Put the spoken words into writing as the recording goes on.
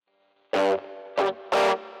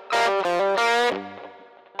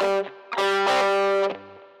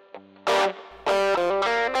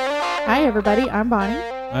Hi, everybody. I'm Bonnie,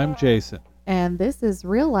 I'm Jason. and this is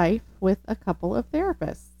Real Life with a couple of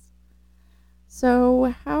therapists.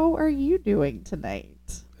 So, how are you doing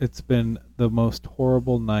tonight? It's been the most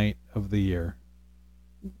horrible night of the year.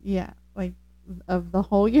 Yeah, like of the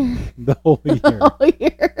whole year. The whole The year. whole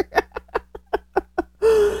year.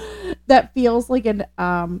 That feels like an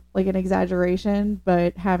exaggeration,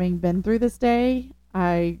 but having been through this day,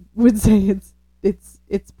 I would say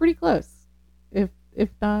it's pretty close, if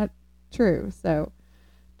not true. So,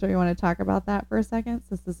 do you want to talk about that for a second,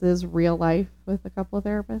 since this is real life with a couple of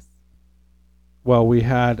therapists? Well, we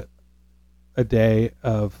had a day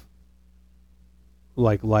of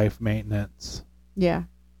like life maintenance. Yeah.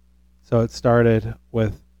 So it started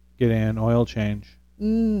with getting an oil change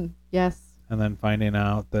Yes. and then finding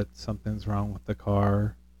out that something's wrong with the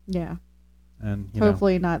car. Yeah. And,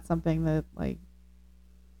 Hopefully not something that, like,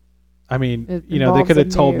 I mean, it they involves could have a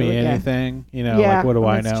told new- me yeah. anything, Yeah, like what do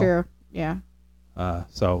I that's know? true. Yeah.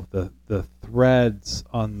 So the threads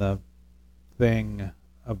on the thing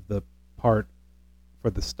of the part for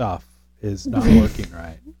the stuff is not working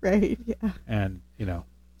right. Right. Yeah. And,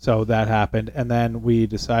 so that happened. And then we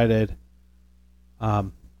decided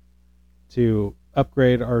to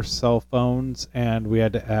upgrade our cell phones, and we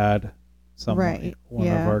had to add one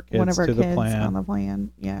of our kids to the plan on the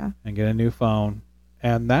plan. Yeah. and get a new phone.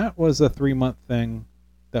 And that was a 3-month thing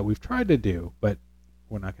that we've tried to do, but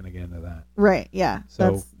we're not going to get into that. Right. Yeah.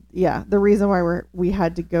 So the reason why we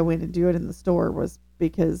had to go in and do it in the store was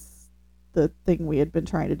because the thing we had been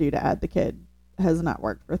trying to do to add the kid has not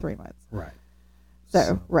worked for 3 months. right.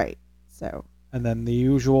 Right. So. And then the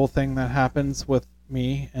usual thing that happens with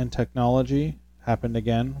me and technology happened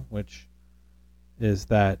again, which is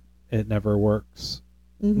that it never works.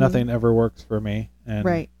 Mhm. Nothing ever works for me. And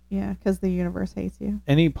Right. Yeah. Because the universe hates you.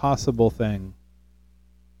 any possible thing,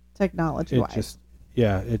 Technology wise.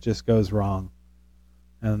 it just goes wrong.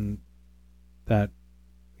 And that,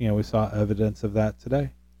 we saw evidence of that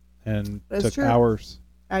today. And That's took true. hours.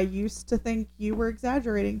 I used to think you were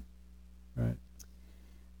exaggerating. Right.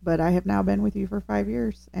 But I have now been with you for 5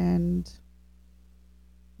 years, and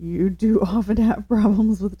you do often have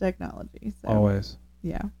problems with technology. So, Always.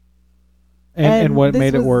 Yeah. And what this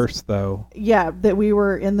made it was- worse, though? Yeah, that we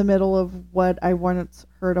were in the middle of what I once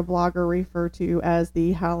heard a blogger refer to as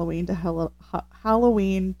the Halloween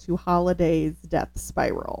to holidays death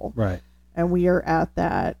spiral. Right. And we are at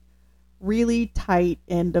that really tight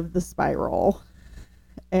end of the spiral.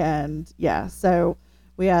 And yeah, so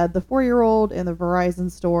we had the 4-year-old in the Verizon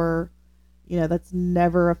store. That's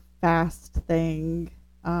never a fast thing.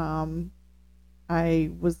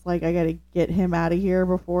 I was like, I got to get him out of here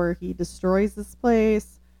before he destroys this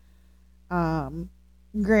place.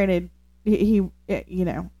 Granted, he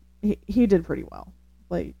did pretty well.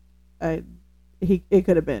 Like, it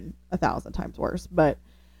could have been 1,000 times worse, but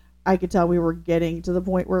I could tell we were getting to the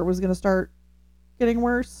point where it was going to start getting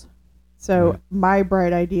worse. So my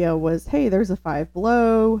bright idea was, hey, there's a Five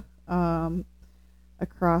Below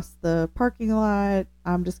across the parking lot.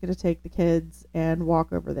 I'm just going to take the kids and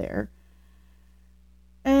walk over there.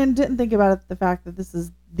 And didn't think about it, the fact that this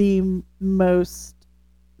is the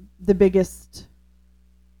biggest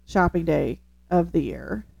shopping day of the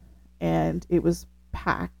year. And it was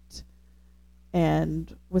packed,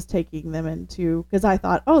 and was taking them into, because I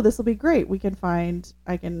thought, oh, this will be great. I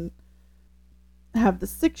can have the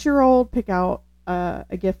 6-year-old pick out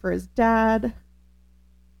a gift for his dad,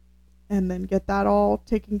 and then get that all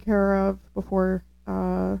taken care of before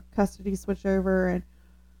custody switch over. And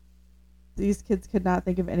these kids could not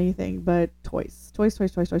think of anything but toys.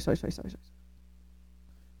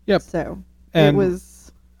 Yep. So And it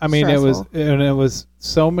was. I mean, stressful. it was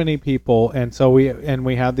so many people, and so we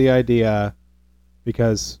had the idea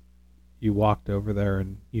because you walked over there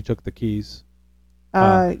and you took the keys.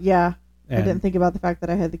 Yeah. I And didn't think about the fact that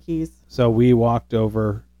I had the keys. so we walked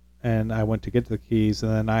over, and I went to get the keys,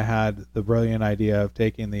 and then I had the brilliant idea of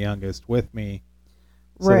taking the youngest with me,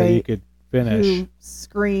 so that you could finish. Who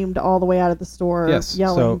screamed all the way out of the store, Yes,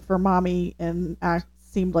 yelling so- for mommy, and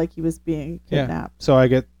seemed like he was being kidnapped. So I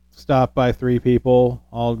get stopped by 3 people,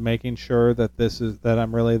 all making sure that that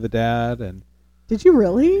I'm really the dad, and Did you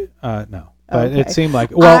really? no. But Okay. it seemed like,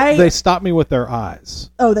 they stopped me with their eyes.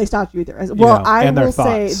 Oh, they stopped you with their eyes. Well, I and their will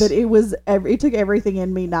say thoughts. that it took everything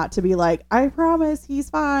in me not to be like, I promise he's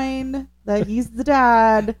fine, that he's the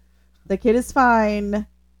dad, the kid is fine,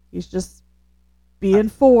 he's just being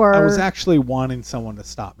four. I was actually wanting someone to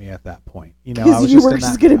stop me at that point. You know, I because was you were just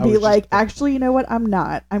just going to I be was like, just- actually, you know what? I'm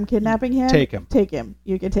not. I'm kidnapping him. Take him. Take him.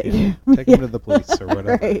 You can take Yeah, him. take him to the police or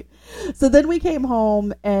whatever. Right. So then we came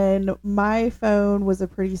home, and my phone was a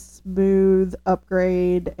pretty smooth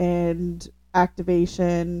upgrade and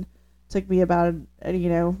activation. Took me about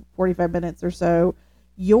 45 minutes or so.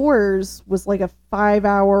 Yours was like a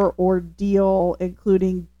 5-hour ordeal,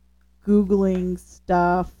 including Googling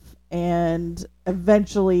stuff, and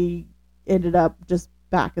eventually ended up just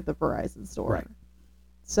back at the Verizon store. Right.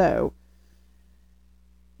 So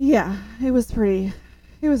yeah, it was a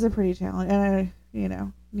pretty challenge,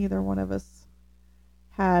 and neither one of us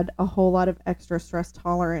had a whole lot of extra stress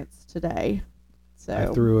tolerance today. So I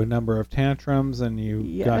threw a number of tantrums, and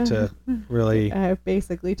you got to really. I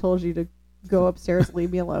basically told you to go upstairs,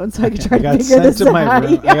 leave me alone, so I could try to got figure sent this to my out.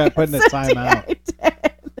 room. I got put in a timeout. I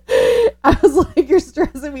did. I was like, "You're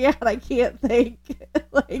stressing me out. I can't think."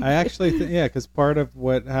 I actually, because part of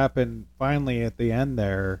what happened finally at the end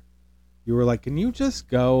there, you were like, "Can you just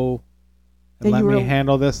go and And let you me were-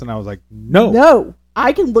 handle this?" And I was like, "No, No,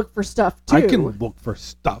 I can look for stuff too. I can look for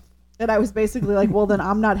stuff." And I was basically like, "Well, then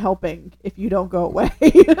I'm not helping if you don't go away."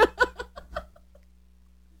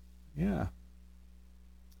 Yeah.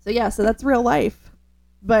 So that's real life.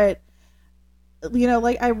 But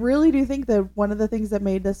I really do think that one of the things that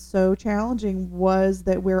made this so challenging was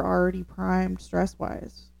that we're already primed stress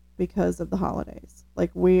wise because of the holidays.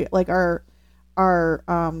 Our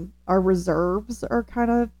reserves are kind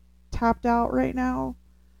of tapped out right now.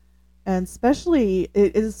 And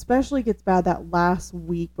it especially gets bad that last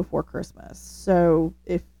week before Christmas. So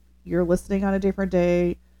if you're listening on a different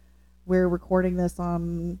day, we're recording this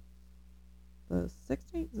on the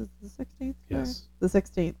 16th. Is it the 16th? Yes. The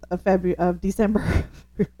 16th of December.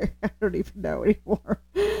 I don't even know anymore.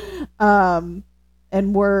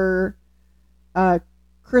 And we're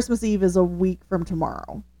Christmas Eve is a week from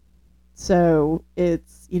tomorrow. So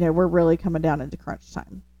it's, we're really coming down into crunch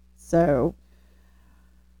time. So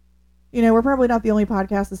we're probably not the only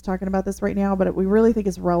podcast that's talking about this right now, but we really think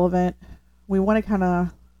it's relevant. We want to kind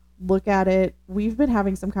of look at it. We've been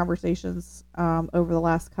having some conversations over the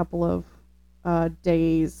last couple of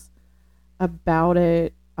days about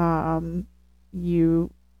it.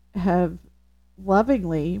 You have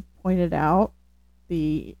lovingly pointed out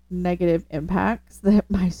the negative impacts that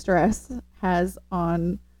my stress has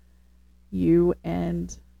on you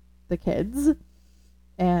and the kids.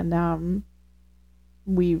 And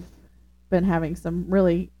we've been having some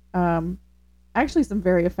really actually some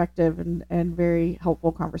very effective and very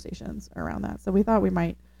helpful conversations around that. So we thought we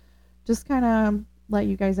might just kind of let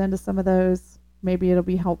you guys into some of those. Maybe it'll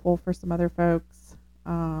be helpful for some other folks.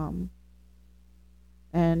 And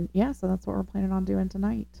yeah, so that's what we're planning on doing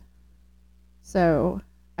tonight. So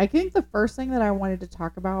I think the first thing that I wanted to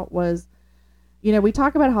talk about was, we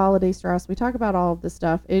talk about holiday stress. We talk about all of this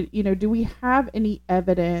stuff. Do we have any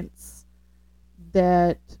evidence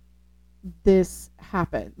that this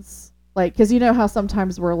happens? Like, because how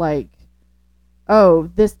sometimes we're like, oh,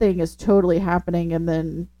 this thing is totally happening, and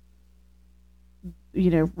then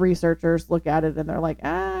researchers look at it and they're like,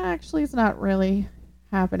 actually it's not really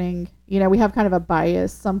happening. We have kind of a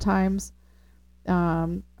bias sometimes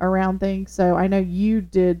around things. So I know you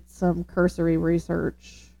did some cursory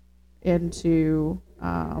research into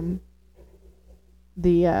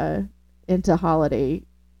into holiday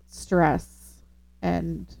stress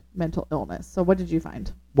and mental illness. So what did you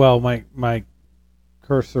find? Well, my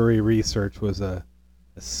cursory research was a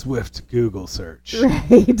swift Google search.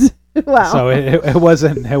 Right. Wow. So it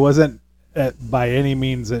wasn't by any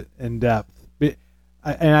means in depth.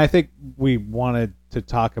 And I think we wanted to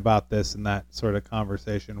talk about this in that sort of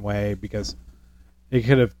conversation way because it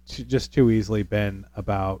could have just too easily been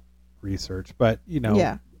about research. But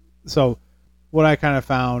yeah. So what I kind of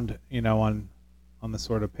found, on the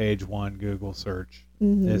sort of page one Google search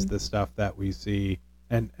is the stuff that we see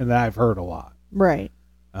and that I've heard a lot. Right.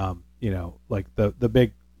 Like the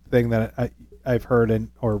big thing that I've heard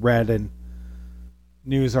or read in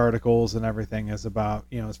news articles and everything is about,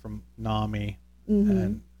 it's from NAMI,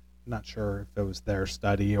 and not sure if it was their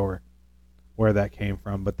study or where that came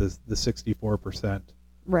from, but the 64%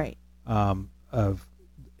 right of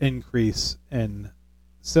increase in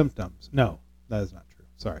symptoms. No, that is not true.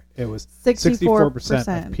 Sorry, it was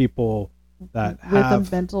 64% of people that with have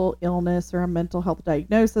a mental illness or a mental health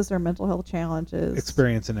diagnosis or mental health challenges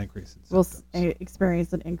experience an increase in will symptoms.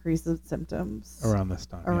 Experience an increase of symptoms around this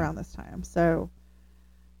time. This time. So,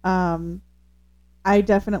 I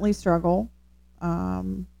definitely struggle.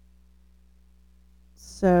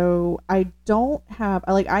 So I don't have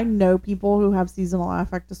I know people who have seasonal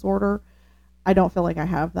affect disorder. I don't feel like I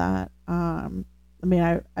have that. I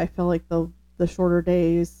mean, I feel like the shorter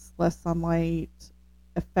days, less sunlight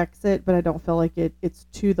affects it, but I don't feel like it's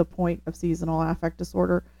to the point of seasonal affect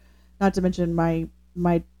disorder. Not to mention my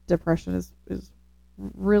depression is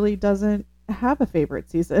really doesn't have a favorite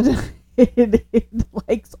season. It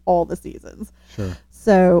likes all the seasons. Sure.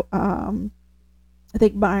 So I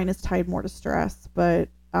think mine is tied more to stress, but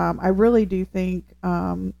I really do think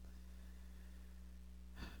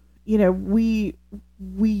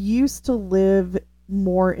we used to live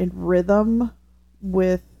more in rhythm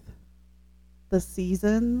with the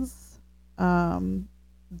seasons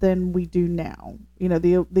than we do now.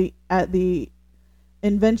 The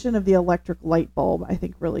invention of the electric light bulb, I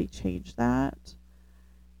think, really changed that.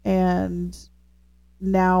 And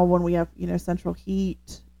now when we have central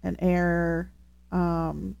heat and air,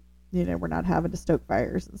 we're not having to stoke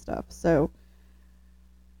fires and stuff. So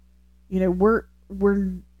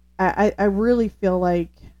I really feel like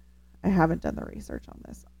I haven't done the research on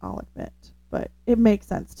this, I'll admit, but it makes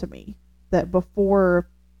sense to me that before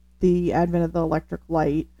the advent of the electric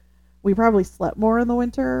light, we probably slept more in the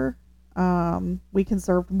winter. We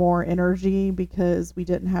conserved more energy because we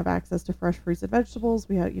didn't have access to fresh fruits and vegetables.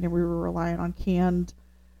 We were relying on canned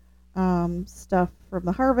stuff from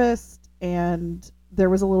the harvest, and there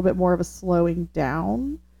was a little bit more of a slowing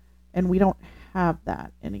down, and we don't have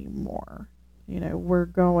that anymore. We're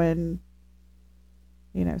going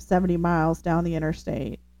 70 miles down the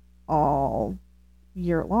interstate all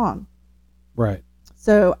year long. Right.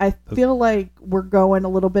 So I feel like we're going a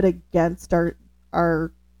little bit against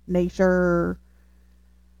our nature,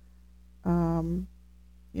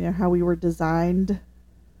 how we were designed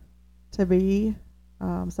to be.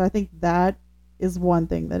 So I think that is one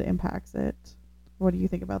thing that impacts it. What do you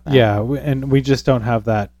think about that? Yeah, and we just don't have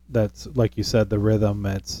that. That's like you said, the rhythm.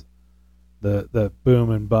 It's the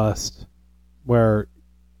boom and bust, where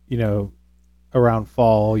around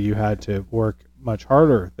fall you had to work much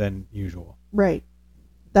harder than usual. Right.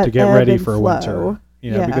 To get ready for winter.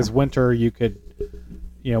 Because winter you could,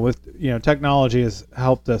 with technology has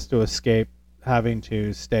helped us to escape having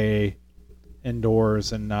to stay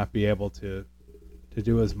indoors and not be able to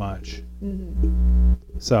do as much. Mm-hmm.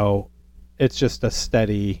 So it's just a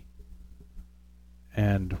steady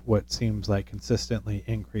and what seems like consistently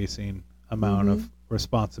increasing amount of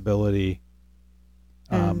responsibility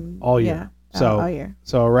all year. All year.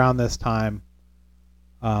 So around this time,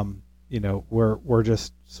 we're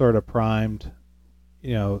just sort of primed,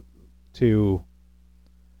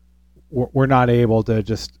 we're not able to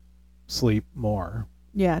just sleep more.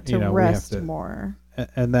 Yeah, to rest more.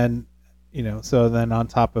 And then, so then on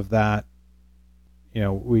top of that,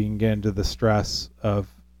 we can get into the stress of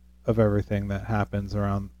everything that happens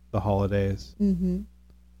around the holidays. Mm-hmm.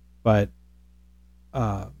 But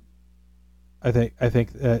I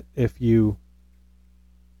think that if you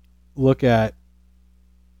look at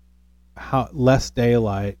how less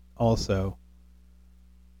daylight also,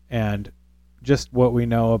 and just what we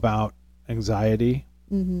know about anxiety,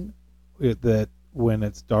 that when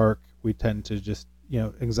it's dark, we tend to just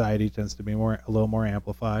anxiety tends to be a little more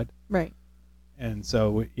amplified. Right. And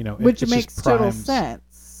so which makes total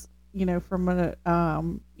sense. From a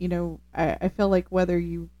I feel like whether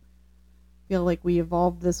you feel like we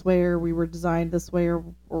evolved this way or we were designed this way or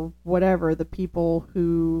whatever, the people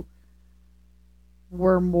who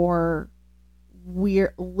were more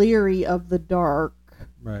leery of the dark,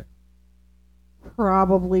 right,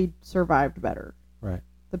 probably survived better. Right.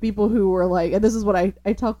 The people who were like, and this is what I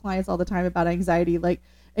tell clients all the time about anxiety. Like,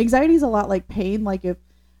 anxiety is a lot like pain. Like,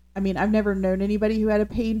 I've never known anybody who had a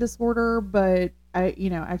pain disorder, but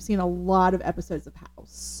I've seen a lot of episodes of House,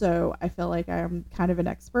 so I feel like I'm kind of an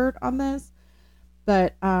expert on this.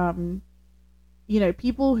 But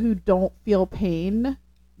people who don't feel pain,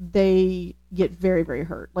 they get very, very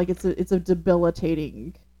hurt. Like, it's a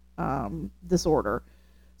debilitating disorder.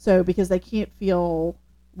 So because they can't feel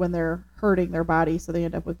when they're hurting their body, so they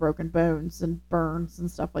end up with broken bones and burns and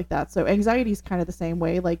stuff like that. So anxiety is kind of the same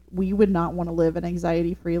way. Like, we would not want to live an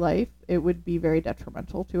anxiety-free life. It would be very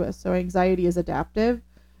detrimental to us. So anxiety is adaptive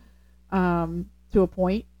to a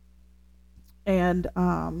point. And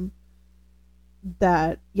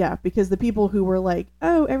because the people who were like,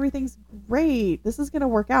 oh, everything's great, this is going to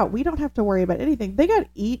work out, we don't have to worry about anything, they got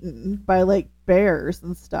eaten by like bears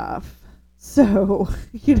and stuff. So,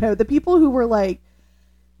 the people who were like,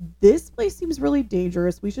 this place seems really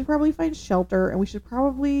dangerous, we should probably find shelter, and we should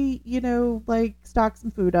probably, stock some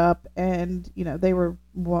food up, and, they were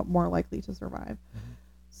more likely to survive.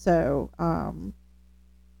 Mm-hmm.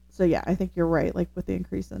 So yeah, I think you're right, like with the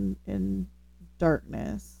increase in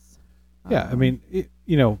darkness. Yeah,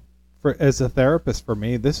 for as a therapist, for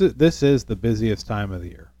me, this is the busiest time of the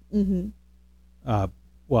year. Mm-hmm.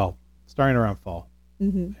 Well, starting around fall,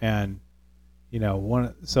 Mm-hmm. and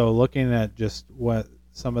so looking at just what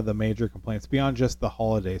some of the major complaints beyond just the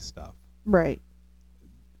holiday stuff. Right.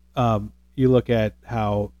 You look at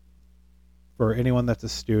how, for anyone that's a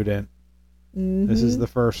student, Mm-hmm. this is the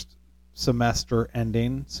first semester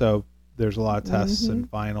ending, so there's a lot of tests Mm-hmm. and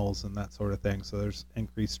finals and that sort of thing. So there's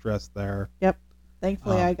increased stress there. Yep.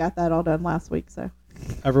 Thankfully, I got that all done last week. So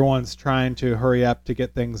everyone's trying to hurry up to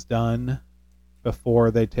get things done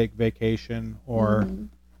before they take vacation or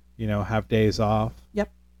have days off.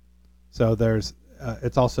 Yep. So there's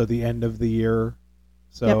it's also the end of the year.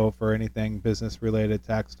 So for anything business related,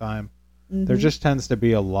 tax time, there just tends to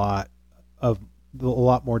be a lot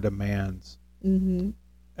more demands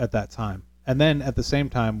at that time. And then at the same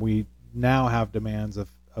time, we now have demands of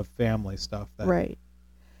family stuff that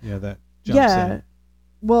that jumps in.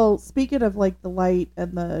 Well, speaking of like the light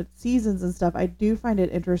and the seasons and stuff, I do find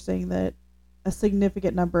it interesting that a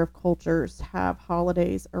significant number of cultures have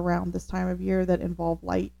holidays around this time of year that involve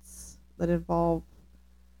lights, that involve,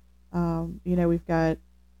 we've got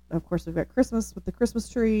Christmas with the Christmas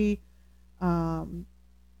tree, and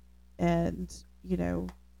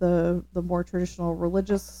the more traditional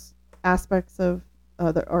religious aspects of,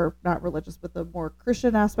 or not religious, but the more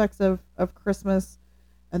Christian aspects of Christmas,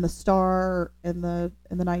 and the star in the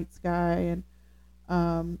night sky,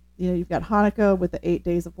 and you've got Hanukkah with the 8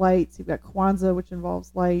 days of lights. You've got Kwanzaa, which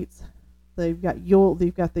involves lights. They've got Yule.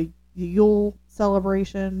 They've got the Yule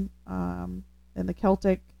celebration in the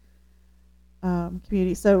Celtic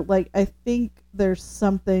community. So, like, I think there's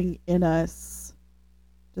something in us,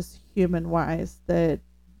 just human wise, that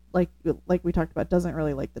like we talked about, doesn't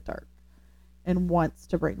really like the dark and wants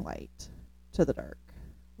to bring light to the dark.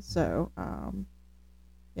 So,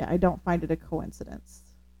 I don't find it a coincidence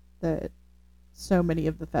that so many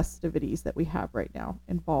of the festivities that we have right now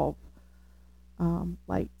involve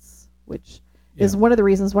lights, which is one of the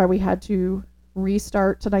reasons why we had to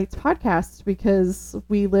restart tonight's podcast, because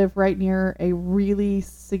we live right near a really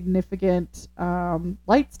significant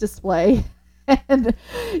lights display. And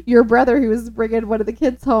your brother, who was bringing one of the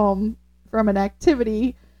kids home from an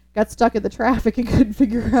activity, got stuck in the traffic and couldn't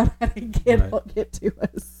figure out how to get to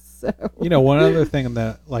us. So. One other thing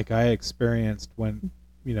that I experienced when,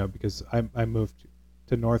 because I moved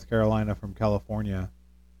to North Carolina from California.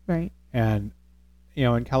 Right. And,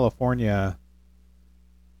 in California,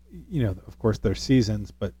 of course there's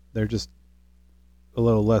seasons, but they're just a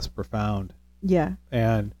little less profound. Yeah.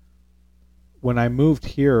 And when I moved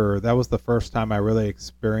here, that was the first time I really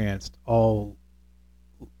experienced all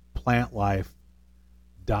plant life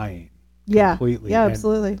dying. Yeah. Completely. Yeah, and,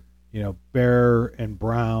 absolutely. Bare and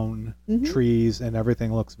brown trees, and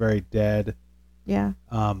everything looks very dead. Yeah.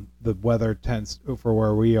 The weather tends, for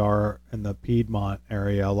where we are in the Piedmont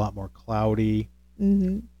area, a lot more cloudy,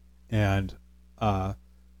 and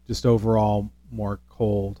just overall more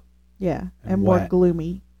cold. Yeah, and more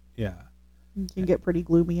gloomy. Yeah. It can get pretty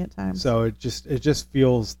gloomy at times. So it just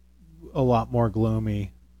feels a lot more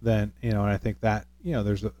gloomy than, and I think that,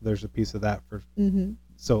 there's a piece of that for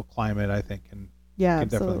so climate, I think, can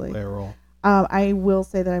definitely play a role. I will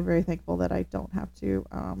say that I'm very thankful that I don't have to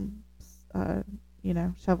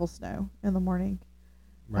shovel snow in the morning.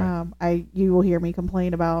 Right. You will hear me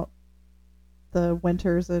complain about the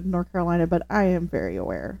winters in North Carolina, but I am very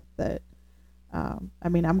aware that I'm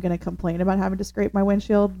going to complain about having to scrape my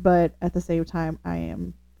windshield, but at the same time, I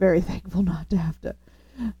am very thankful not to have to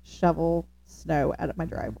shovel snow out of my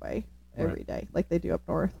driveway every day like they do up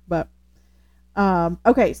north. But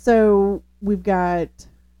okay, so we've got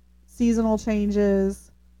seasonal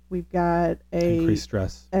changes. We've got increased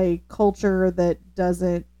stress, a culture that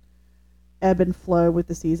doesn't ebb and flow with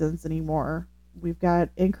the seasons anymore. We've got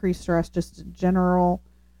increased stress just in general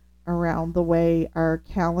around the way our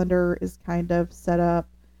calendar is kind of set up.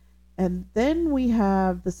 And then we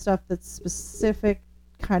have the stuff that's specific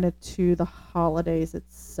kind of to the holidays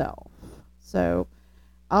itself. So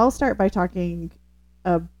I'll start by talking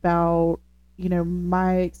about,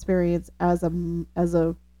 my experience as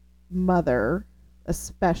a mother,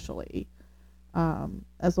 especially,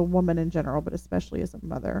 as a woman in general, but especially as a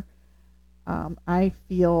mother. I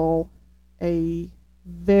feel a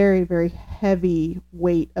very, very heavy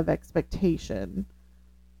weight of expectation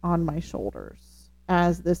on my shoulders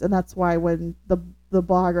as this, and that's why when the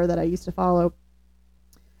blogger that I used to follow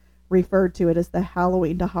referred to it as the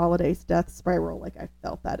Halloween to holidays death spiral, like I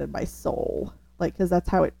felt that in my soul, because that's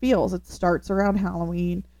how it feels. It starts around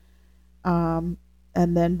Halloween, and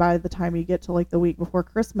then by the time you get to the week before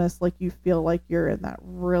Christmas, you feel like you're in that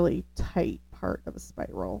really tight part of a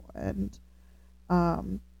spiral. And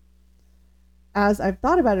as I've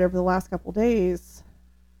thought about it over the last couple days,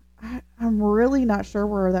 I'm really not sure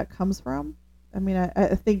where that comes from. I mean,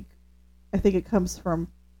 I think it comes from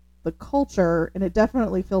the culture, and it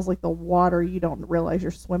definitely feels like the water you don't realize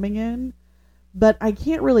you're swimming in. But I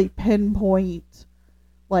can't really pinpoint,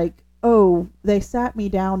 like, oh, they sat me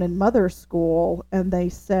down in mother school and they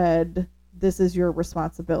said, this is your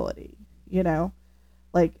responsibility, you know?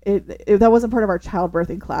 Like, it that wasn't part of our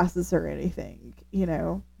childbirthing classes or anything, you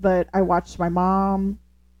know? But I watched my mom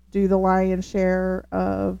do the lion's share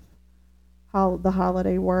of the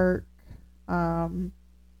holiday work. Well,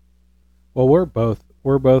 we're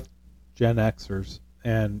both Gen Xers,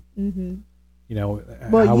 and you know,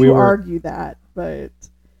 well, how you we were, argue that, but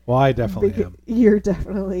well, I definitely am. You're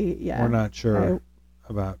definitely, yeah. We're not sure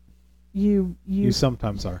about you. You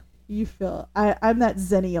sometimes are. You feel I'm that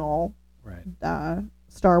Zennial, right?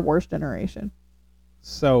 Star Wars generation.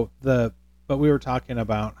 So but we were talking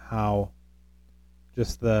about how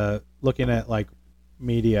just the looking at like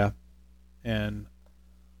media, and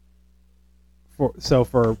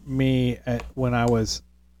for me, when I was,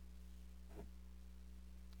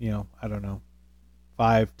 you know, I don't know,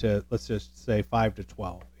 let's just say 5 to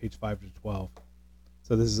 12, age 5 to 12.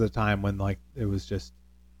 So this is a time when like it was just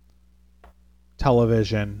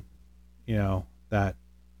television, you know, that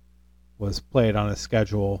was played on a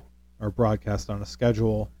schedule or broadcast on a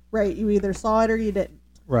schedule. Right. You either saw it or you didn't.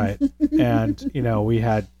 Right. And, you know, we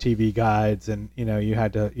had TV guides, and, you know,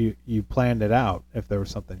 you planned it out if there was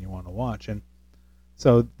something you want to watch. And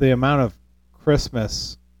so the amount of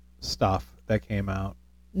Christmas stuff that came out,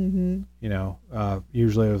 you know,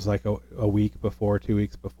 usually it was like a week before, 2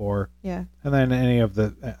 weeks before. Yeah. And then any of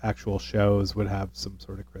the actual shows would have some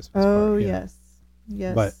sort of Christmas party. Oh, yes. Know.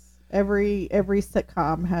 Yes. But every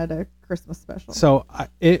sitcom had a Christmas special. So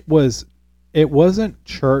it wasn't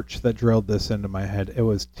church that drilled this into my head. It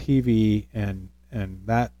was TV and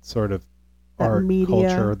that sort of that art media.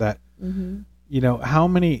 Culture that, you know, how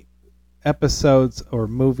many episodes or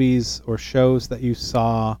movies or shows that you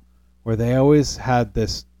saw where they always had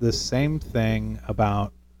this same thing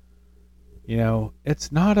about, you know,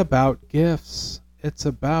 it's not about gifts. It's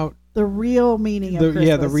about the real meaning of Christmas.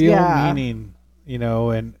 Yeah, the real meaning, you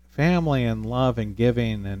know, and family and love and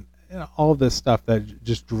giving and, you know, all this stuff that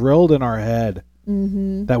just drilled in our head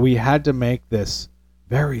that we had to make this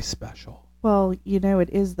very special. Well, you know, it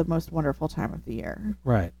is the most wonderful time of the year.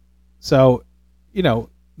 Right. So, you know,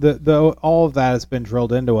 the all of that has been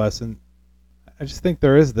drilled into us, and I just think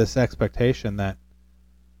there is this expectation that,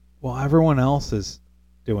 well, everyone else is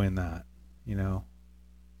doing that, you know,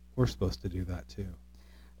 we're supposed to do that too.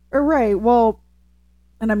 Right. Well,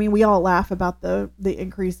 and I mean, we all laugh about the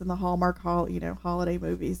increase in the Hallmark holiday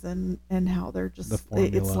movies and how they're just,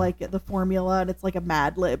 it's like the formula, and it's like a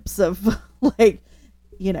Mad Libs of like,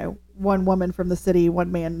 you know, one woman from the city,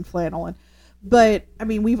 one man in flannel. But I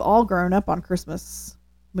mean, we've all grown up on Christmas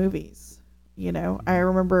movies, you know. I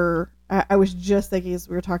remember I was just thinking as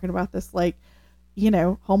we were talking about this, like, you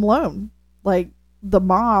know, Home Alone, like the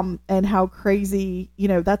mom, and how crazy, you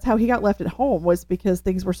know, that's how he got left at home, was because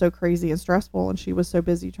things were so crazy and stressful, and she was so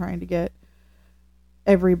busy trying to get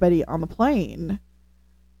everybody on the plane,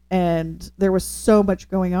 and there was so much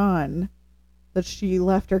going on that she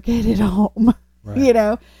left her kid at home. Right. You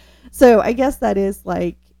know, so I guess that is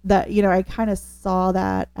like that, you know, I kind of saw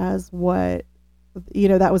that as what, you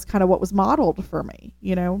know, that was kind of what was modeled for me,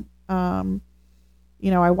 you know. You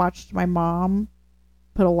know, I watched my mom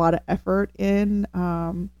put a lot of effort in,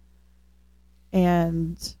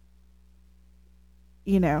 and,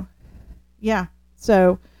 you know, yeah.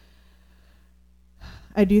 So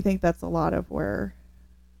I do think that's a lot of where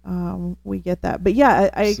we get that. But yeah,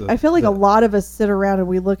 I feel like a lot of us sit around and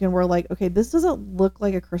we look and we're like, okay, this doesn't look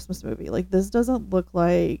like a Christmas movie. Like, this doesn't look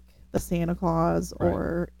like the Santa Claus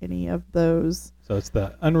or any of those. So it's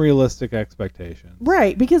the unrealistic expectation.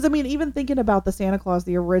 Right. Because, I mean, even thinking about the Santa Claus,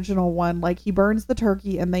 the original one, like, he burns the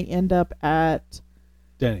turkey and they end up at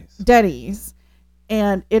Denny's.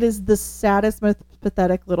 And it is the saddest, most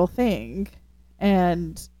pathetic little thing.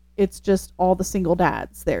 And it's just all the single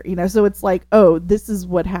dads there, you know. So it's like, oh, this is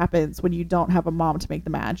what happens when you don't have a mom to make the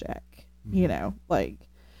magic. You know, like,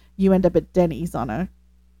 you end up at Denny's on a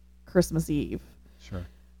Christmas Eve. Sure.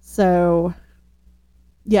 So,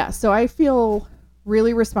 yeah, so I feel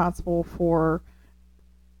really responsible for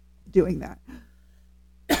doing that.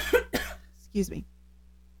 Excuse me.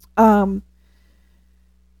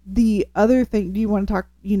 The other thing, do you want to talk,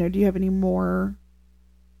 you know, do you have any more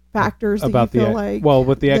factors about that you feel like? Well,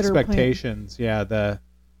 with the expectations, yeah,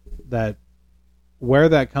 that where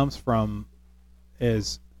that comes from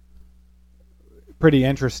is pretty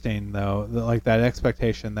interesting though, like that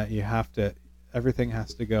expectation that everything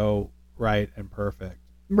has to go right and perfect,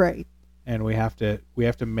 Right. and we have to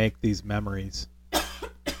make these memories,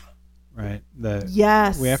 right?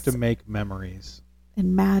 Yes. We have to make memories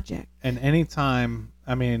and magic. and anytime,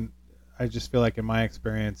 I mean, I just feel like in my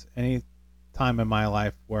experience, any time in my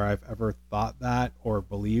life where I've ever thought that or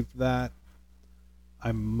believed that,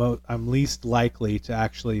 I'm least likely to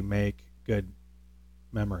actually make good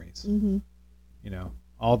memories. Mm-hmm. You know,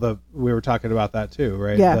 we were talking about that too,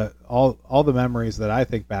 right? Yeah. All the memories that I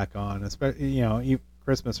think back on, especially, you know,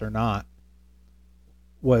 Christmas or not,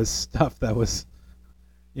 was stuff that was,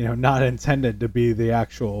 you know, not intended to be the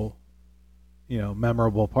actual, you know,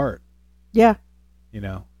 memorable part. Yeah. You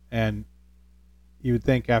know, and you would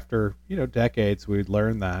think after, you know, decades we'd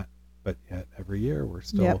learn that, but yet every year we're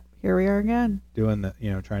still here we are again doing the,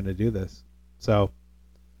 you know, trying to do this. So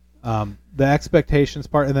the expectations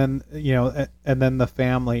part, and then, you know, and then the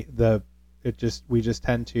family, we just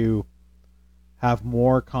tend to have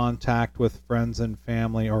more contact with friends and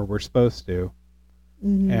family, or we're supposed to.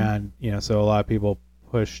 Mm-hmm. And, you know, so a lot of people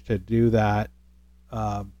push to do that,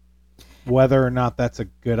 whether or not that's a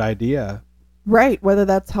good idea. Right, whether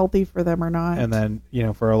that's healthy for them or not. And then, you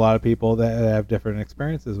know, for a lot of people that have different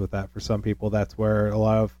experiences with that. For some people, that's where a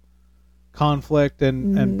lot of conflict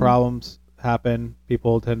and problems happen.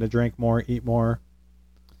 People tend to drink more, eat more.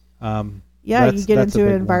 You get into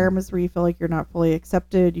environments where you feel like you're not fully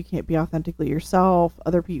accepted. You can't be authentically yourself.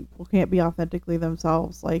 Other people can't be authentically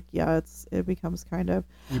themselves. Like, it becomes kind of.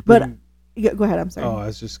 But go ahead. I'm sorry. Oh, I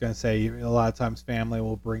was just gonna say, a lot of times family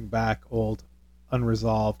will bring back old,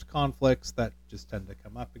 unresolved conflicts that just tend to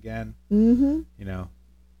come up again. Mm-hmm. You know.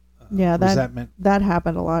 Resentment. That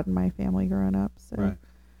happened a lot in my family growing up. So. Right.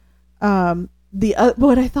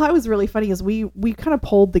 What I thought was really funny is we kind of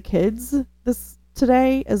polled the kids this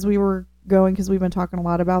today as we were going, because we've been talking a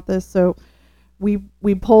lot about this. So we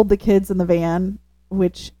polled the kids in the van,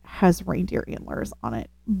 which has reindeer antlers on it,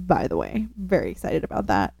 by the way. Very excited about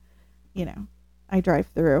that. You know, I drive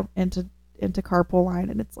through into carpool line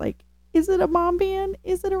and it's like, is it a mom van?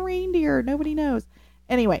 Is it a reindeer? Nobody knows.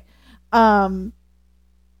 Anyway, and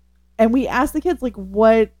we asked the kids, like,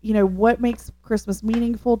 what makes Christmas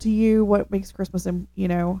meaningful to you? What makes Christmas,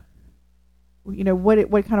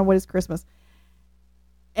 what is Christmas?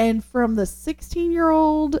 And from the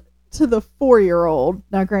 16-year-old to the 4-year-old,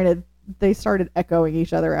 now granted, they started echoing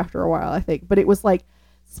each other after a while, I think, but it was like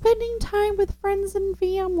spending time with friends and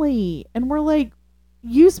family. And we're like,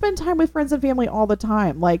 you spend time with friends and family all the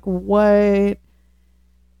time. Like, what?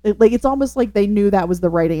 Like, it's almost like they knew that was the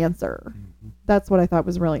right answer. Mm-hmm. That's what I thought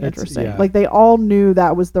was really interesting. Yeah. Like, they all knew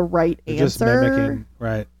that was the right answer. Just mimicking,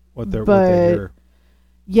 right, what they hear.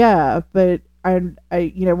 Yeah, but I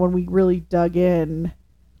when we really dug in,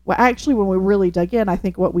 I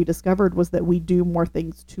think what we discovered was that we do more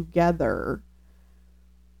things together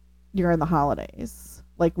during the holidays.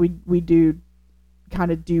 Like, we do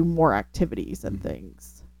kind of do more activities and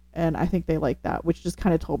things. And I think they like that, which just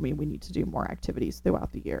kind of told me we need to do more activities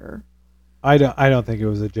throughout the year. I don't think it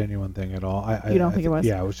was a genuine thing at all. You don't think it was?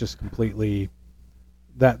 Yeah, it was just completely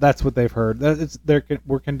that's what they've heard.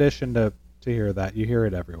 We're conditioned to hear that. You hear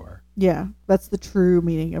it everywhere. Yeah, that's the true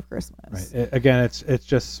meaning of Christmas. Right. Again, it's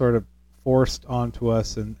just sort of forced onto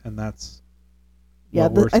us, and that's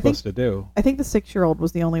what we're supposed to do. I think the 6-year-old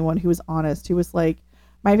was the only one who was honest. Who was like,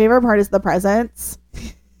 my favorite part is the presents.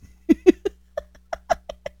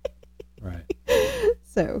 Right.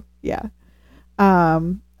 So, yeah.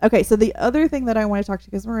 Okay, so the other thing that I want to talk to you,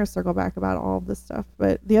 because we're going to circle back about all of this stuff,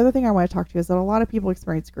 but the other thing I want to talk to you is that a lot of people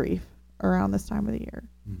experience grief around this time of the year.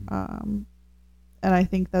 Mm-hmm. And I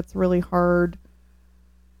think that's really hard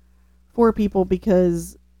for people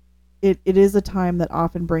because it is a time that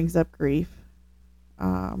often brings up grief.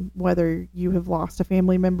 Whether you have lost a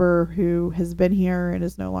family member who has been here and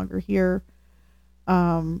is no longer here.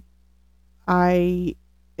 I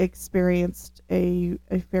experienced a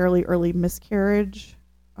fairly early miscarriage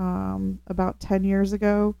about 10 years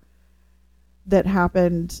ago that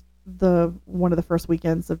happened one of the first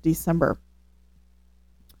weekends of December.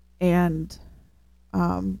 And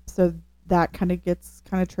so that gets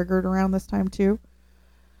triggered around this time too.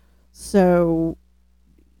 So,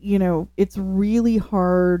 it's really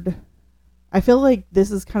hard. I feel like this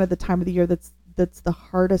is kind of the time of the year that's the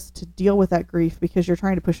hardest to deal with that grief, because you're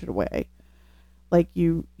trying to push it away. Like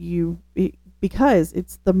because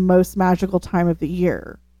it's the most magical time of the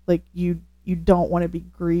year. Like you don't want to be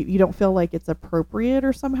grieved. You don't feel like it's appropriate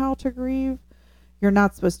or somehow to grieve. You're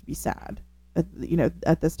not supposed to be sad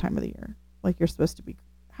at this time of the year. Like, you're supposed to be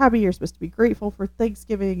happy. You're supposed to be grateful for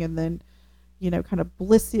Thanksgiving, and then, kind of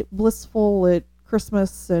blissful at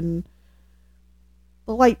Christmas and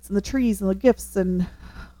the lights and the trees and the gifts and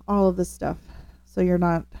all of this stuff. So you're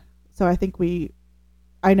not. So I think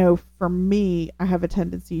I know for me, I have a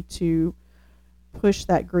tendency to push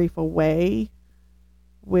that grief away,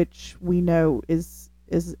 which we know is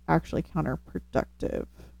actually counterproductive.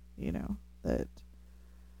 You know, that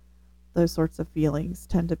those sorts of feelings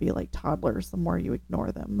tend to be like toddlers. The more you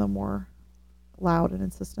ignore them, the more loud and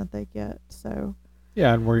insistent they get. So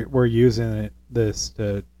yeah, and we're using this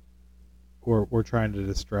to we're trying to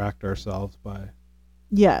distract ourselves by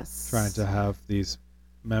yes, trying to have these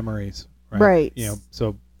memories, right? Right. You know,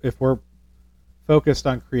 so if we're focused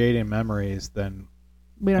on creating memories, then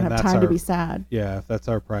we don't have time to be sad. Yeah, if that's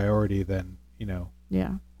our priority, then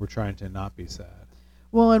yeah, we're trying to not be sad.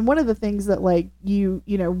 Well, and one of the things that like you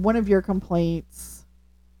know, one of your complaints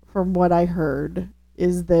from what I heard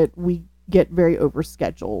is that we get very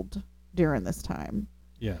overscheduled during this time.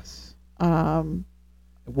 Yes. Um,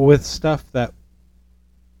 with stuff that,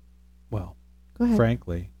 well, go ahead.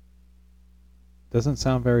 Frankly, doesn't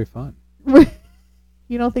sound very fun.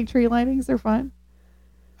 You don't think tree lightings are fun?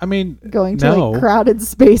 I mean, going to like crowded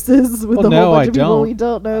spaces with a whole bunch of people we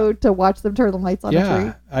don't know to watch them turn the lights on a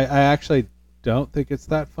tree. I actually don't think it's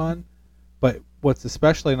that fun. But what's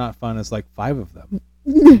especially not fun is like 5 of them.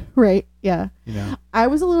 Right. Yeah. You know, I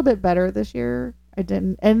was a little bit better this year. I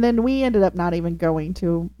didn't. And then we ended up not even going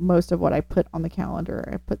to most of what I put on the calendar.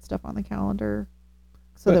 I put stuff on the calendar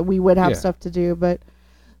so that we would have stuff to do. But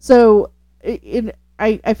so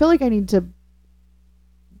I feel like I need to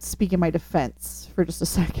speak in my defense for just a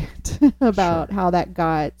second about how that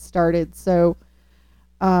got started. So,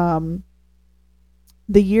 the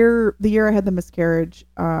year I had the miscarriage,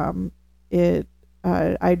 I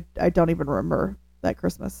don't even remember that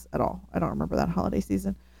Christmas at all. I don't remember that holiday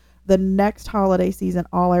season. The next holiday season,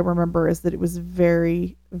 all I remember is that it was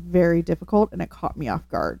very, very difficult and it caught me off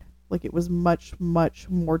guard. Like it was much, much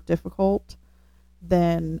more difficult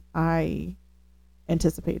than I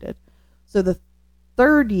anticipated. So the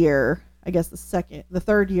third year, I guess the second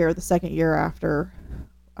year after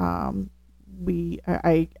I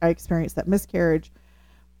experienced that miscarriage,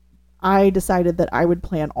 I decided that I would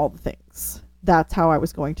plan all the things. That's how I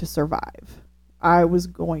was going to survive. I was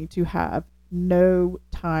going to have no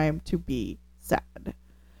time to be sad,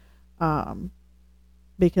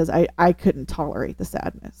 because I couldn't tolerate the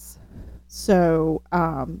sadness. So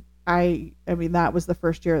I mean that was the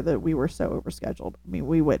first year that we were so overscheduled. I mean,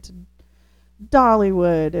 we went to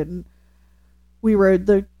Dollywood and we rode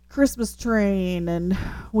the Christmas train and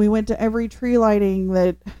we went to every tree lighting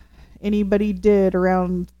that anybody did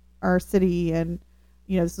around our city. And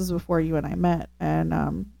this was before you and I met, and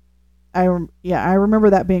I remember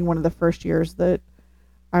that being one of the first years that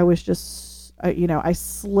I was just I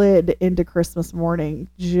slid into Christmas morning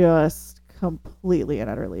just completely and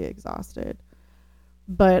utterly exhausted.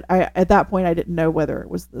 But at that point I didn't know whether it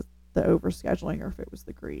was the overscheduling or if it was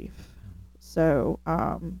the grief. So,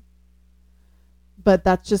 but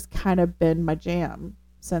that's just kind of been my jam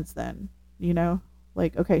since then,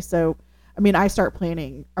 like, okay, so, I mean, I start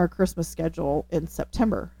planning our Christmas schedule in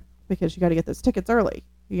September because you got to get those tickets early.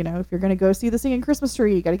 If you're going to go see the singing Christmas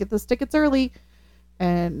tree, you got to get those tickets early,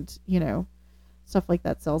 and, stuff like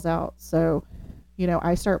that sells out. So,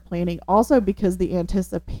 I start planning also because the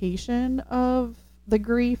anticipation of the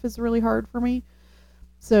grief is really hard for me.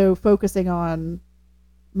 So focusing on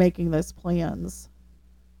making those plans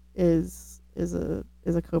is a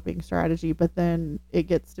coping strategy, but then it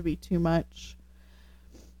gets to be too much.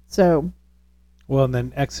 So, well, and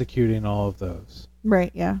then executing all of those,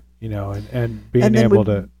 right? Yeah. And being able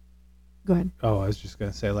to. Go ahead. Oh, I was just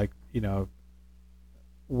gonna say, like,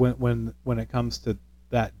 when it comes to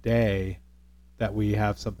that day that we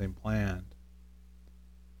have something planned,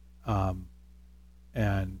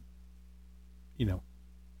 and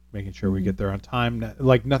making sure we get there on time,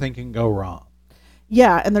 like nothing can go wrong.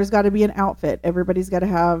 Yeah, and there's got to be an outfit. Everybody's got to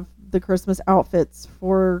have the Christmas outfits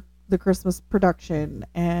for the Christmas production.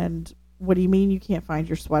 And what do you mean you can't find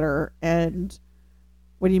your sweater? And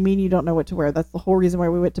what do you mean you don't know what to wear? That's the whole reason why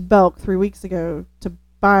we went to Belk 3 weeks ago to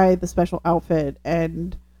buy the special outfit.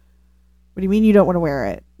 And what do you mean you don't want to wear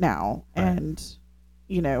it now? Right. And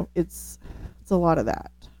it's a lot of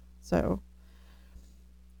that. So,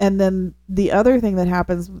 and then the other thing that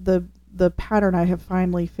happens, the pattern I have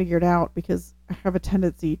finally figured out, because I have a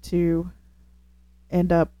tendency to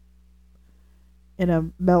end up in a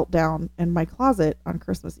meltdown in my closet on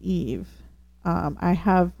Christmas Eve. I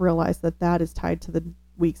have realized that is tied to the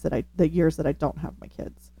years that I don't have my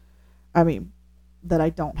kids. I mean, that I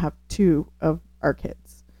don't have 2 of our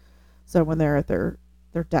kids. So when they're at their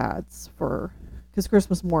dad's because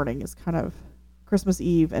Christmas morning is kind of Christmas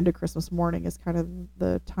Eve into Christmas morning is kind of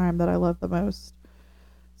the time that I love the most.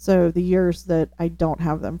 So the years that I don't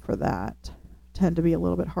have them for that tend to be a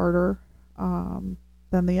little bit harder than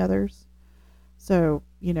the others. So,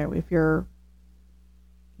 if you're,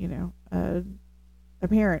 a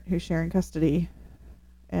parent who's sharing custody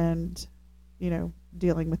and,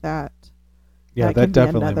 dealing with that. Yeah, that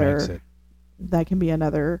definitely makes it. That can be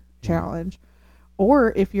another challenge.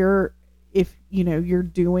 Or if you're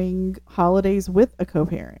doing holidays with a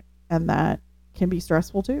co-parent, and that can be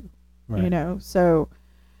stressful too. Right. So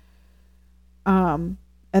and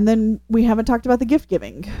then we haven't talked about the gift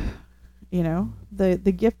giving.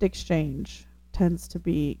 The gift exchange can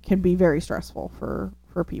be very stressful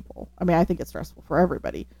for people. I mean, I think it's stressful for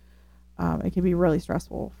everybody. It can be really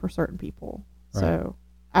stressful for certain people. Right. So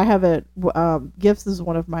I have gifts is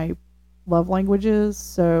one of my love languages,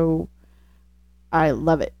 so I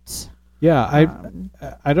love it. Yeah,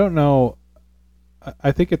 I don't know.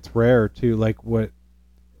 I think it's rare too. Like what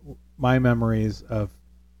my memories of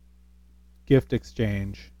gift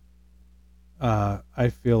exchange, I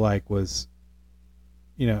feel like was,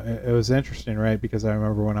 it was interesting, right? Because I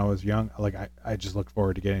remember when I was young, like I just looked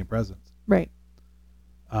forward to getting presents. Right.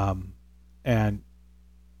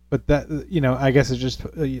 But that, I guess it's just,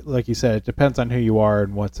 like you said, it depends on who you are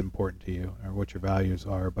and what's important to you or what your values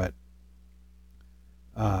are. But,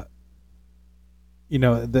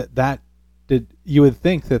 you would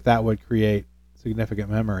think that would create significant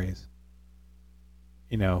memories,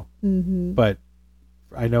 but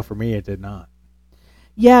I know for me it did not.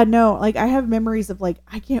 Yeah, no, like I have memories of like,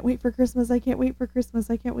 I can't wait for Christmas. I can't wait for Christmas.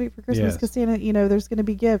 I can't wait for Christmas because Santa, there's going to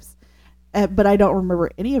be gifts. But I don't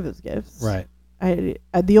remember any of his gifts. Right.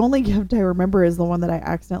 The only gift I remember is the one that I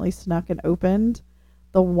accidentally snuck and opened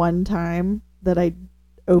the one time that I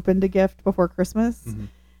opened a gift before Christmas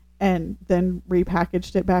and then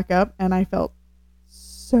repackaged it back up. And I felt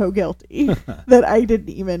so guilty that I didn't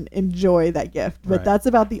even enjoy that gift. But that's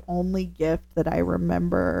about the only gift that I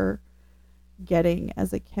remember getting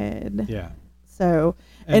as a kid. Yeah. So,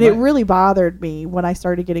 and it really bothered me when I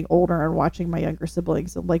started getting older and watching my younger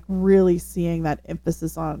siblings and like really seeing that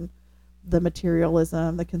emphasis on the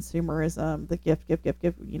materialism, the consumerism, the gift,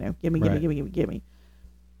 gimme.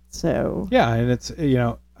 So. Yeah. And it's,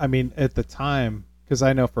 I mean, at the time, because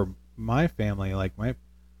I know for my family, like my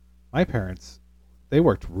parents, they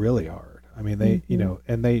worked really hard. I mean, they,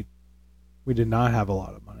 and we did not have a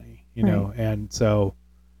lot of money, know, and so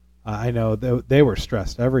I know they were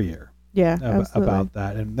stressed every year. Yeah, about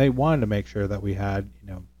that, and they wanted to make sure that we had,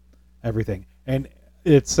 everything. And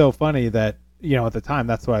it's so funny that, at the time,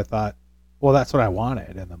 that's what I thought. Well, that's what I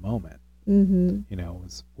wanted in the moment.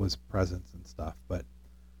 Was presents and stuff. But,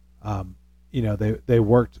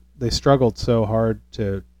 they struggled so hard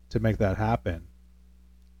to make that happen.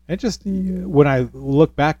 And just when I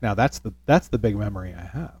look back now, that's the big memory I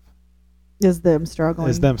have. Is them struggling?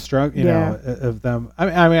 Of them.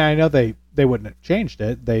 I mean, I know they wouldn't have changed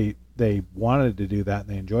it. They wanted to do that and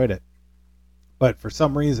they enjoyed it. But for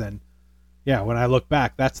some reason, when I look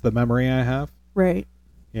back, that's the memory I have. Right.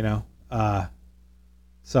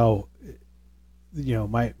 So,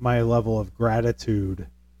 my level of gratitude,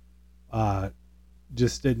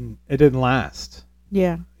 just didn't last.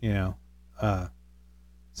 Yeah.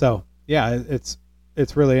 So yeah,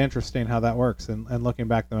 it's really interesting how that works. And looking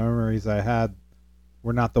back, the memories I had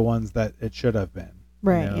were not the ones that it should have been.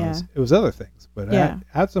 Right. It was other things, but I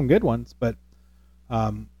had some good ones. But,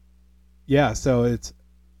 so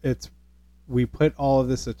it's we put all of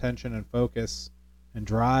this attention and focus and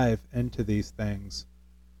drive into these things.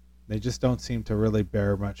 They just don't seem to really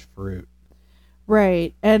bear much fruit.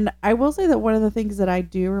 Right. And I will say that one of the things that I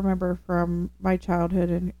do remember from my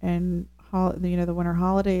childhood and the winter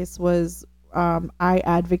holidays was I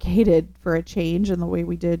advocated for a change in the way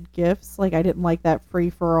we did gifts. Like I didn't like that free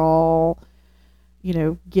for all,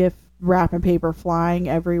 gift wrapping paper flying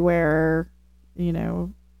everywhere,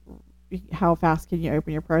 how fast can you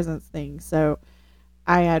open your presents thing. So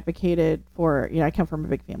I advocated for, I come from a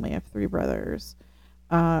big family. I have 3 brothers,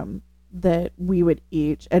 that we would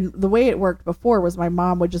each, and the way it worked before was my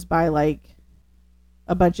mom would just buy like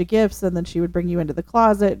a bunch of gifts and then she would bring you into the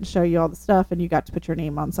closet and show you all the stuff and you got to put your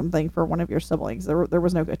name on something for one of your siblings. There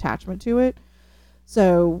was no attachment to it.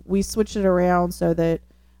 So we switched it around so that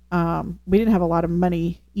we didn't have a lot of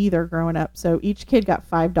money either growing up. So each kid got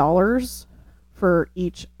 $5 for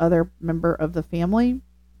each other member of the family.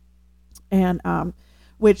 And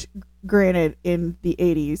which granted in the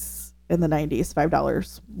 80s and the 90s,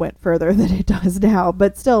 $5 went further than it does now.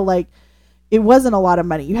 But still, like, it wasn't a lot of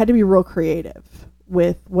money. You had to be real creative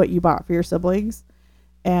with what you bought for your siblings.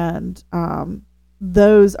 And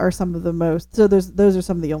those are some of the most. So those are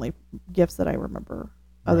some of the only gifts that I remember,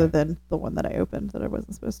 other Right. than the one that I opened that I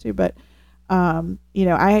wasn't supposed to. But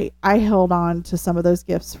I held on to some of those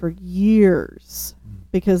gifts for years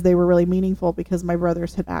because they were really meaningful, because my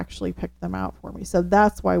brothers had actually picked them out for me. So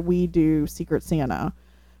that's why we do Secret Santa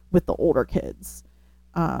with the older kids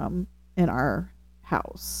in our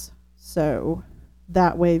house. So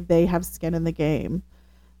that way they have skin in the game.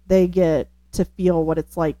 They get to feel what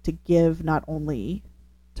it's like to give, not only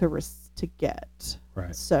to get.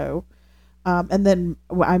 Right. So, and then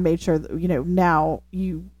I made sure that, now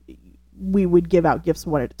we would give out gifts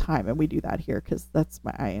one at a time, and we do that here because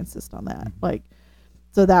I insist on that. Like,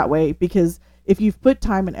 so that way, because if you've put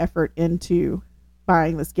time and effort into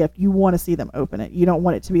buying this gift, you want to see them open it. You don't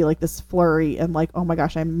want it to be like this flurry and like, oh my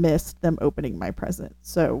gosh, I missed them opening my present.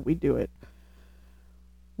 So we do it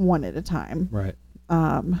one at a time. Right.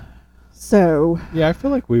 So yeah, I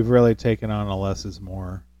feel like we've really taken on a less is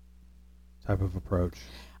more type of approach.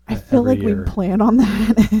 I feel like year. we plan on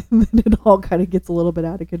that, and then it all kind of gets a little bit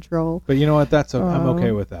out of control. But you know what? I'm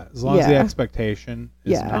okay with that, as long as the expectation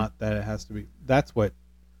is not that it has to be. That's what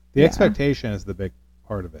the expectation is, the big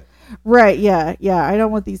part of it. Right? Yeah. I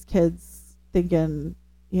don't want these kids thinking,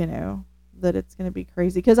 that it's going to be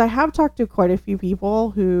crazy, because I have talked to quite a few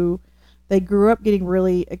people who they grew up getting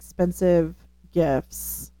really expensive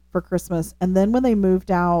gifts for Christmas, and then when they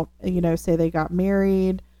moved out, say they got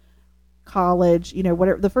married, college,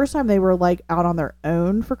 whatever, the first time they were like out on their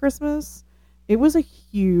own for Christmas, it was a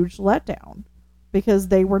huge letdown, because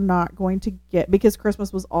they were not going to because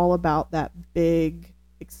Christmas was all about that big,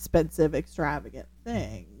 expensive, extravagant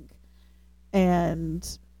thing. And,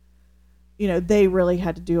 they really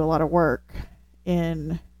had to do a lot of work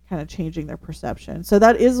in kind of changing their perception. So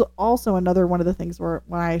that is also another one of the things where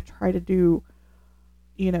when I try to do,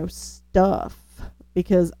 stuff,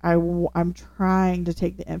 because I'm trying to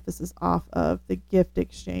take the emphasis off of the gift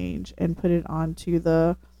exchange and put it onto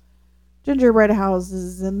the gingerbread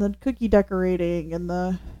houses and the cookie decorating and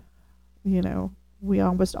the, we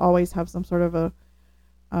almost always have some sort of a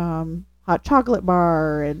hot chocolate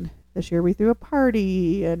bar, and this year we threw a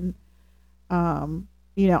party, and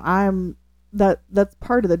that's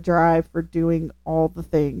part of the drive for doing all the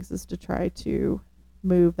things, is to try to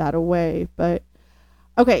move that away. But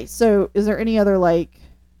okay, so is there any other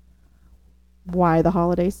why the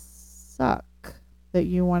holidays suck that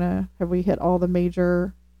you want to? Have we hit all the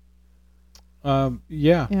major?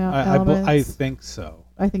 Yeah, I think so.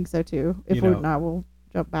 I think so too. If we're not, we'll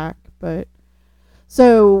jump back. But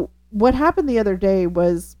so what happened the other day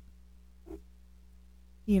was,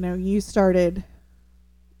 you started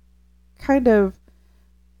kind of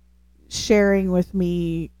sharing with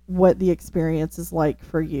me what the experience is like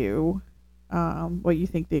for you, what you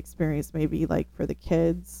think the experience may be like for the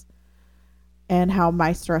kids, and how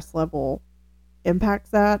my stress level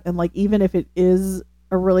impacts that. And even if it is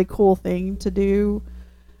a really cool thing to do,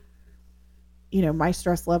 my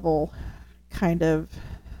stress level kind of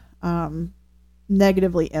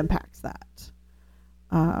negatively impacts that.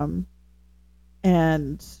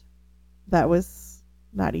 And that was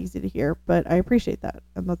not easy to hear, but I appreciate that.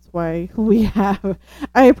 And that's why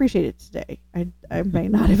I appreciate it today. I may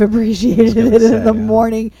not have appreciated it in the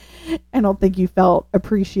morning. I don't think you felt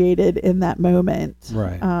appreciated in that moment.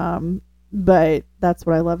 Right. But that's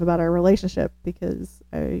what I love about our relationship, because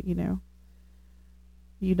you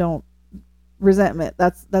don't resentment.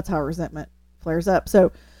 That's how resentment flares up.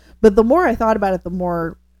 So, but the more I thought about it, the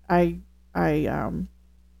more I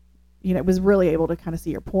was really able to kind of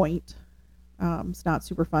see your point. It's not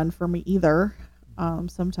super fun for me either,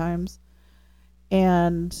 sometimes.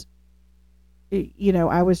 And,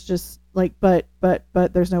 I was just like, but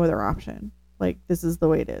there's no other option. Like, this is the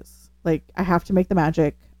way it is. Like, I have to make the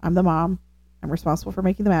magic. I'm the mom. I'm responsible for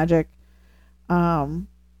making the magic.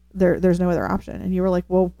 There's no other option. And you were like,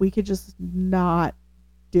 well, we could just not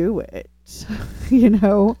do it,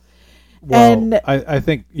 Well, and I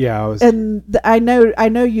think, yeah, I was, and I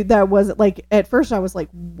know you, that wasn't like, at first I was like,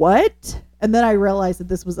 what? And then I realized that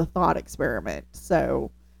this was a thought experiment.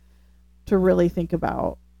 So to really think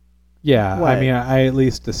about. Yeah. I mean, I at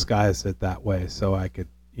least disguised it that way so I could,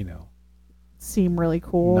 seem really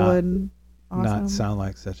cool and awesome. Not sound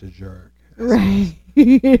like such a jerk. Right.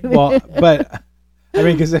 Well, but I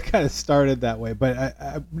mean, because it kind of started that way,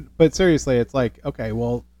 but seriously, it's like, okay,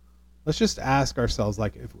 well, let's just ask ourselves,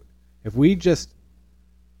 like, if we just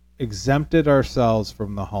exempted ourselves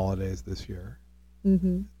from the holidays this year,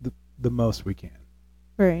 mm-hmm. the most we can,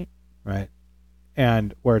 right,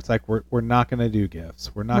 and where it's like we're not going to do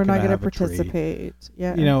gifts, we're not going to participate.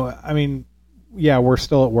 Yeah, I mean, yeah, we're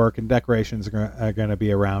still at work and decorations are going to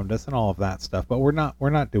be around us and all of that stuff, but we're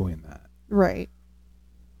not doing that. Right.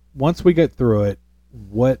 Once we get through it,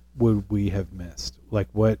 what would we have missed? Like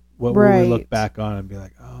what will we look Right. back on and be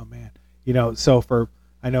like, oh man, so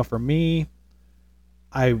I know for me,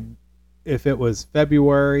 I if it was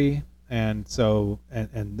February and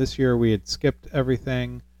and this year we had skipped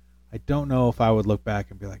everything, I don't know if I would look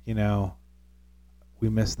back and be like, we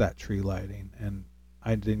missed that tree lighting and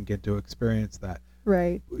I didn't get to experience that.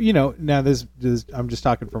 Right. Now this I'm just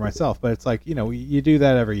talking for myself, but it's like, you do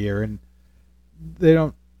that every year and they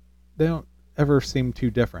don't ever seem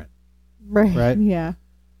too different. Right? Yeah.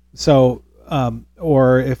 So,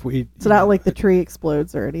 or if we, It's not like the tree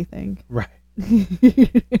explodes or anything. right.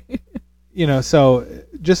 So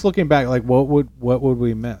just looking back, like what would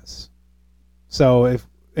we miss? So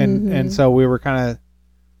and so we were kind of,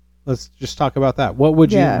 let's just talk about that. What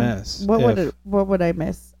would you miss? What would I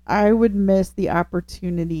miss? I would miss the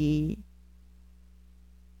opportunity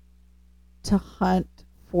to hunt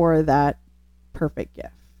for that perfect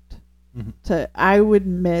gift. I would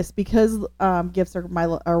miss, because gifts are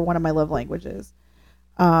one of my love languages.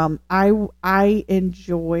 I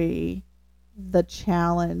enjoy the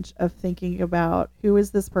challenge of thinking about who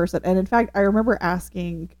is this person. And in fact, I remember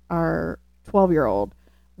asking our 12-year-old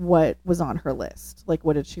what was on her list. Like,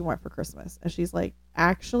 what did she want for Christmas? And she's like,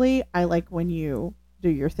 actually, I like when you do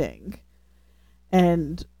your thing.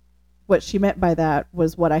 And what she meant by that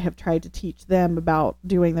was what I have tried to teach them about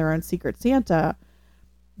doing their own Secret Santa.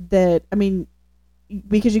 That, I mean,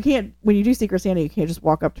 because you can't, when you do Secret Santa, you can't just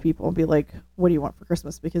walk up to people and be like, what do you want for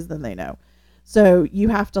Christmas? Because then they know. So you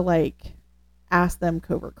have to like ask them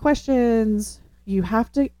covert questions. You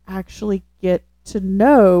have to actually get to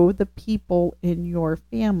know the people in your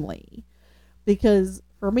family. Because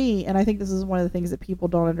for me, and I think this is one of the things that people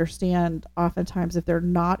don't understand oftentimes if they're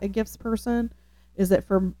not a gifts person, is that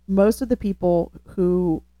for most of the people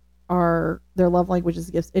who are, their love language is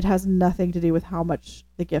gifts, it has nothing to do with how much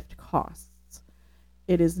the gift costs.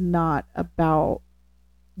 It is not about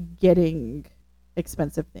getting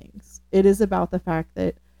expensive things. It is about the fact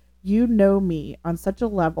that you know me on such a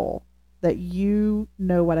level that you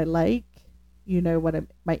know what I like, you know what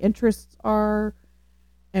my interests are,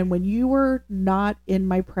 and when you were not in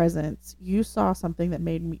my presence, you saw something that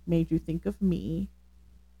made you think of me,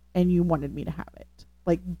 and you wanted me to have it.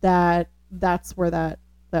 Like that. That's where that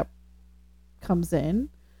comes in.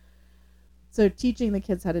 So teaching the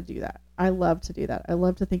kids how to do that. I love to do that. I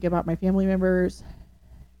love to think about my family members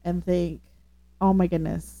and think, oh my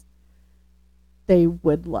goodness, they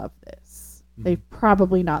would love this. They've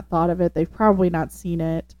probably not thought of it. They've probably not seen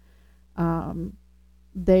it.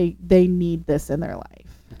 They need this in their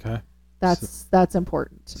life. Okay. That's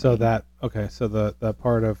important. So that, okay. So the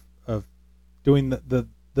part of doing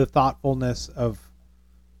the thoughtfulness of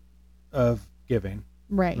giving.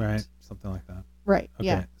 Right. Something like that. Right. Okay.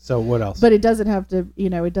 Yeah. So what else? But it doesn't have to,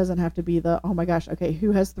 it doesn't have to be the, oh my gosh, okay,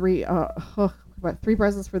 who has three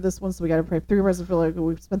presents for this one, so we got to pay 3 presents for, like,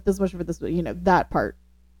 we've spent this much for this, that part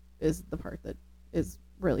is the part that is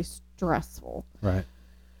really stressful. Right.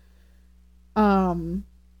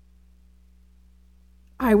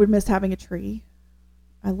 I would miss having a tree.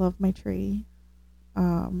 I love my tree.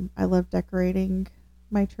 I love decorating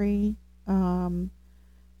my tree.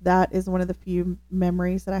 That is one of the few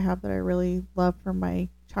memories that I have that I really love from my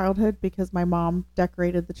childhood, because my mom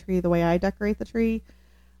decorated the tree the way I decorate the tree.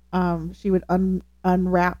 She would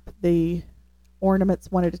unwrap the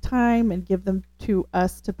ornaments one at a time and give them to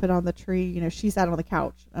us to put on the tree. She sat on the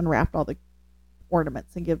couch, unwrapped all the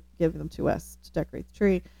ornaments, and give them to us to decorate the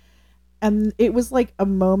tree. And it was like a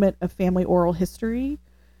moment of family oral history.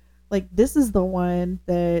 Like, this is the one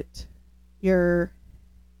that your,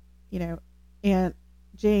 Aunt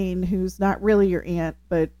Jane, who's not really your aunt,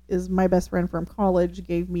 but is my best friend from college,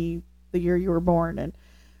 gave me the year you were born. And,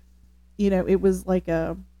 it was like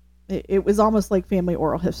it was almost like family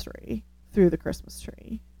oral history through the Christmas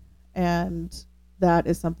tree. And that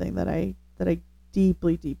is something that I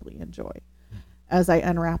deeply, deeply enjoy as I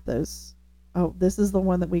unwrap those. Oh, this is the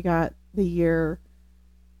one that we got the year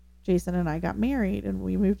Jason and I got married and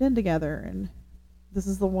we moved in together. And this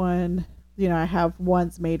is the one, I have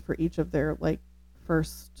ones made for each of their like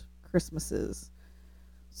first Christmases.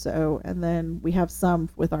 So, and then we have some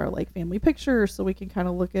with our like family pictures, so we can kind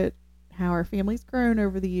of look at how our family's grown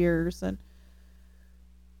over the years. And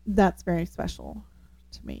that's very special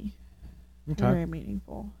to me. Okay. Very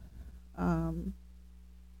meaningful.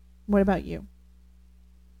 What about you?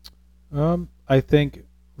 I think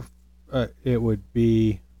it would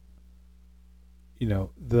be,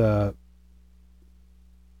 the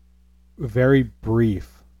very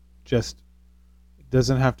brief, just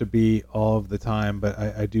doesn't have to be all of the time, but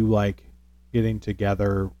I do like getting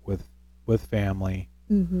together with family,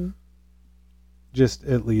 Mm-hmm. just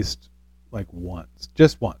at least like once,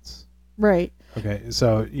 just once. Right. Okay,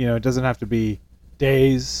 so it doesn't have to be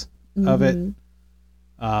days of it,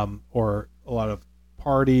 Mm-hmm. or a lot of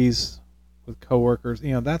parties with coworkers.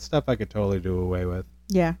 That stuff I could totally do away with.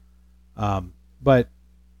 Yeah. But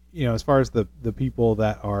as far as the people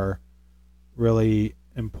that are really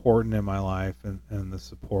important in my life, and the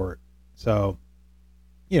support. So,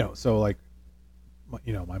 so like,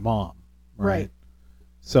 my mom, right? Right.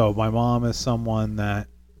 So my mom is someone that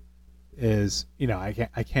is, I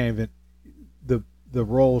can't even, the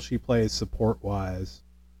role she plays support wise,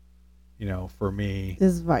 for me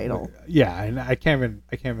Is vital. Yeah, and I can't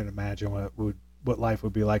even imagine what life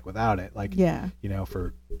would be like without it. Like, Yeah.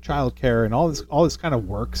 for childcare and all this kind of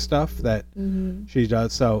work stuff that Mm-hmm. she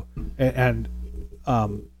does. So and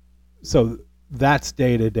so that's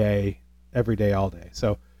day to day, every day, all day.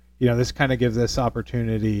 So this kind of gives this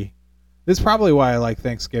opportunity. This is probably why I like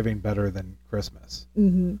Thanksgiving better than Christmas.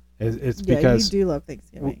 Mm-hmm. It's Yeah, because you do love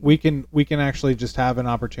Thanksgiving. we can actually just have an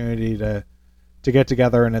opportunity to get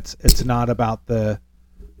together, and it's not about the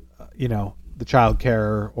the child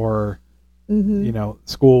care or Mm-hmm.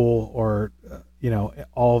 school or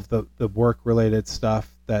all of the work related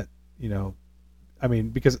stuff that I mean,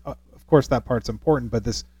 because of course that part's important, but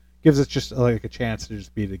this gives us just like a chance to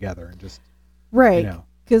just be together and just Right. know.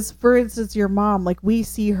 Because, for instance, your mom, like, we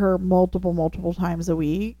see her multiple times a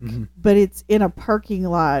week, Mhm. but it's in a parking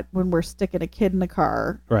lot when we're sticking a kid in the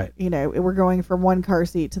car. Right. We're going from one car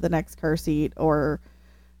seat to the next car seat, or,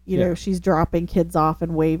 Yeah. she's dropping kids off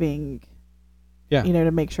and waving, Yeah.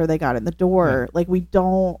 to make sure they got in the door. Like, we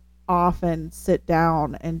don't often sit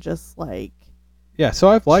down and just, like, Yeah, so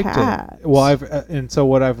I've liked chat. it. Well, and so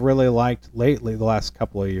what I've really liked lately, the last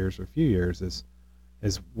couple of years or few years, is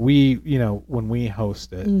we, when we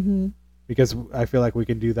host it, Mm-hmm. because I feel like we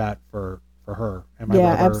can do that for her and my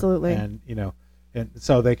Yeah, brother, absolutely. and and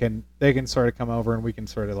so they can sort of come over, and we can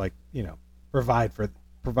sort of like provide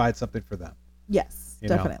something for them. Yes, You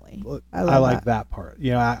know? definitely. I like that part.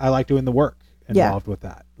 I like doing the work Yeah. involved with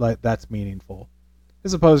that. Like, that's meaningful,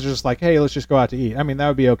 as opposed to just like, hey, let's just go out to eat. I mean, that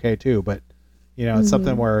would be okay too, but it's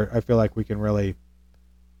something Mhm. where I feel like we can really,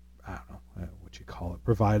 I don't know what you call it,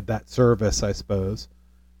 provide that service, I suppose,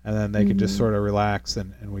 and then they can just Mhm. sort of relax,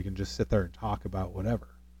 and we can just sit there and talk about whatever.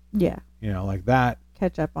 Yeah, Like that.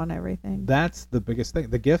 catch up on everything. That's the biggest thing.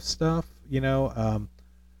 The gift stuff, yeah,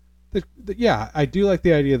 I do like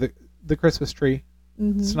the idea of the Christmas tree.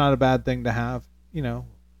 Mm-hmm. It's not a bad thing to have.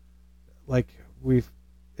 Like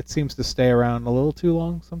it seems to stay around a little too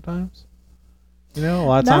long sometimes. A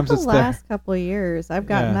lot of Not times the it's last couple of years. I've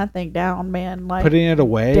got Yeah. nothing down, man. Like, putting it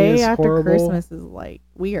away day is after horrible. Christmas is like,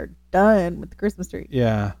 we are done with the Christmas tree.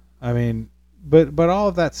 Yeah, I mean, but all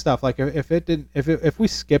of that stuff. Like, if we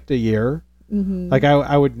skipped a year, Mm-hmm. like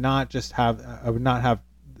I would not just have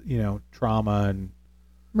trauma and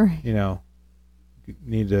Right.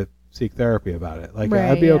 need to seek therapy about it. Like,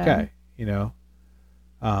 Right, I'd be yeah. okay.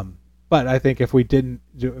 But I think if we didn't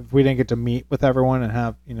get to meet with everyone and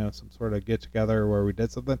have some sort of get together where we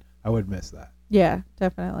did something, I would miss that. Yeah,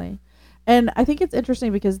 definitely. And I think it's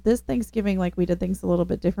interesting because this Thanksgiving, like, we did things a little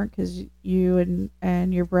bit different because you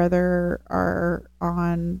and your brother are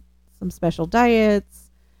on some special diets.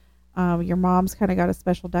 Your mom's kind of got a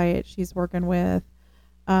special diet she's working with.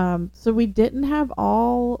 So we didn't have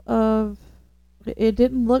all of it.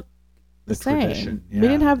 Didn't look the same. Tradition, We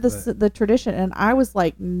didn't yeah, have the tradition, and I was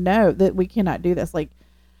like, no, that we cannot do this. Like,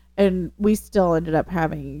 and we still ended up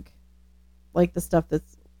having like the stuff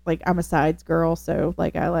that's like, I'm a sides girl, so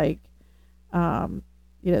like I like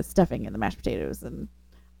stuffing and the mashed potatoes and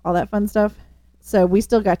all that fun stuff. So we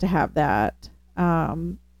still got to have that,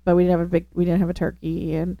 but we didn't have a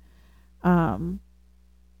turkey, and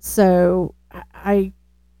so I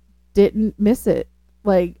didn't miss it.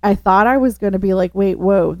 Like, I thought I was going to be like, wait,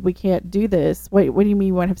 whoa, we can't do this. Wait, what do you mean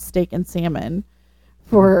you want to have steak and salmon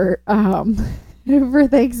for for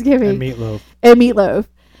Thanksgiving? And meatloaf.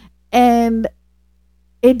 And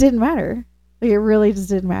it didn't matter. Like, it really just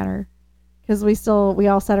didn't matter. Because we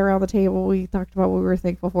all sat around the table. We talked about what we were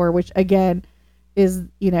thankful for, which again is,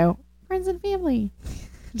 friends and family.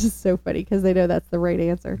 Just so funny because they know that's the right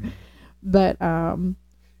answer. But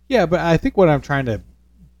yeah, but I think what I'm trying to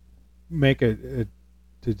make to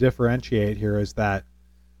differentiate here is that,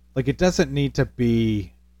 like, it doesn't need to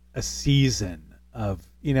be a season of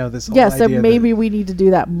this whole yeah, so idea maybe we need to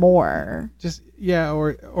do that more. just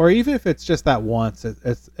or even if it's just that once,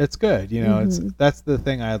 it's good. That's the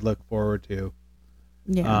thing I'd look forward to.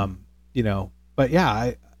 Yeah. But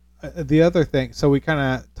yeah, the other thing, so we kind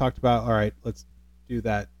of talked about, all right, let's do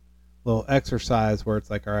that little exercise where it's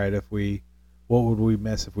like, all right, what would we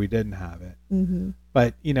miss if we didn't have it? Mm-hmm.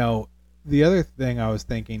 But, the other thing I was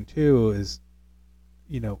thinking too is,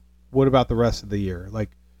 what about the rest of the year? Like,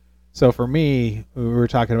 so for me, we were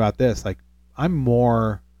talking about this, like, I'm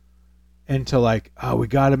more into like, oh, we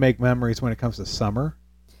got to make memories when it comes to summer.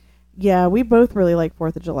 Yeah, we both really like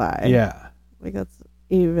 4th of July. Yeah. Like that's,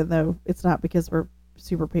 even though it's not because we're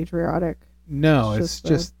super patriotic. No, it's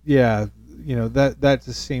just yeah, that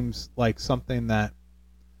just seems like something that,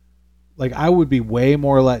 like, I would be way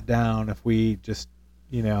more let down if we just,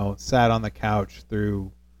 sat on the couch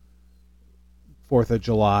through 4th of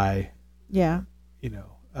July. Yeah.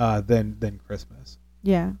 Than Christmas.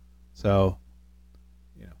 Yeah. So,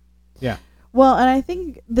 yeah. Well, and I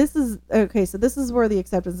think this is okay. So this is where the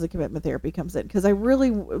acceptance and commitment therapy comes in, because I really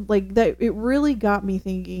like that. It really got me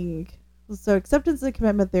thinking. So acceptance and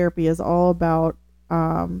commitment therapy is all about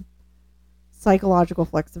psychological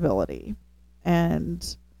flexibility,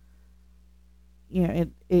 and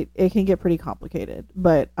it can get pretty complicated.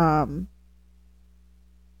 But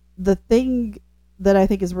the thing that I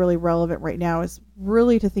think is really relevant right now is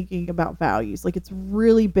really to thinking about values. Like, it's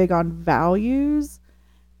really big on values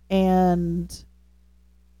and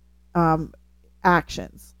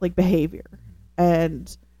actions, like behavior.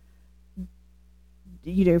 And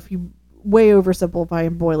if you way oversimplify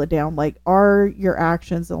and boil it down, like, are your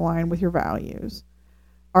actions aligned with your values?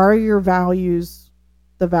 Are your values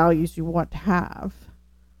the values you want to have?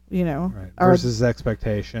 Right. Versus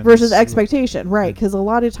expectation. Right? Because a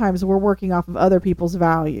lot of times we're working off of other people's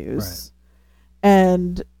values. Right.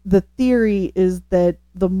 And the theory is that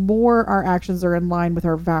the more our actions are in line with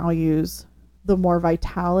our values, the more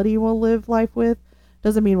vitality we'll live life with.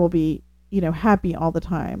 Doesn't mean we'll be, happy all the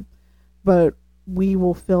time, but we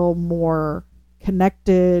will feel more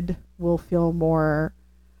connected. We'll feel more,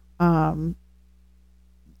 we'll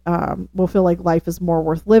feel like life is more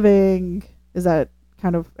worth living. Is that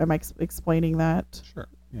kind of, am I explaining that? Sure.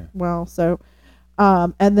 Yeah. Well, so,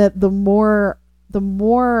 and that the more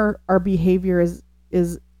our behavior is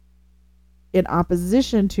in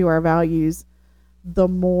opposition to our values, the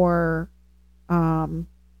more,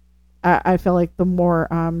 I feel like the more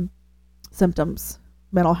symptoms,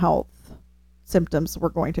 mental health symptoms we're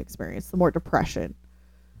going to experience, the more depression,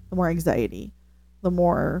 the more anxiety, the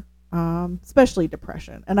more, especially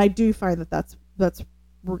depression. And I do find that that's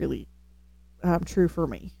really true for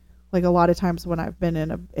me. Like, a lot of times when I've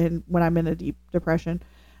been when I'm in a deep depression,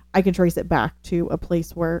 I can trace it back to a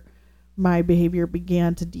place where my behavior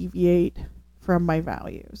began to deviate from my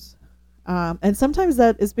values. And sometimes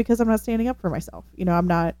that is because I'm not standing up for myself. I'm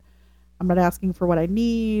not asking for what I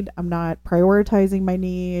need. I'm not prioritizing my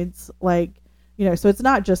needs. Like, so it's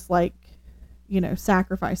not just like,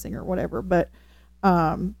 sacrificing or whatever, but,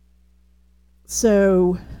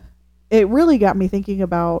 so it really got me thinking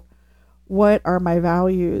about, what are my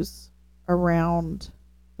values around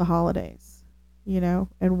the holidays,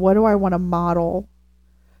 and what do I want to model?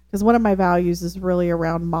 Because one of my values is really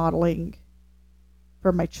around modeling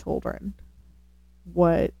for my children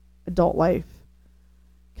what adult life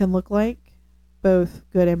can look like, both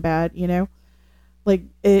good and bad, like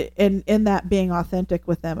it, and in that being authentic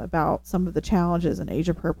with them about some of the challenges in age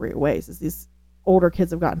appropriate ways. As these older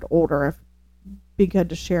kids have gotten older, I've begun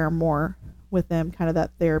to share more with them, kind of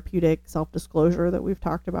that therapeutic self-disclosure that we've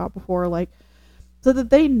talked about before, like, so that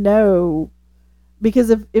they know, because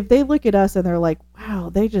if they look at us and they're like, wow,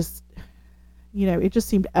 they just, it just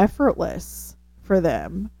seemed effortless for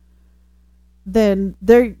them, then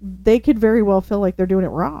they could very well feel like they're doing it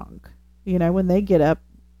wrong, when they get up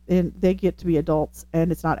and they get to be adults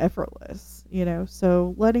and it's not effortless,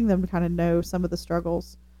 so letting them kind of know some of the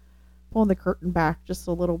struggles, pulling the curtain back just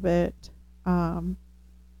a little bit,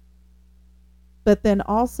 but then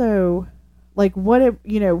also, like, what if,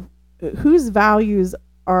 whose values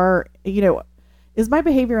are, is my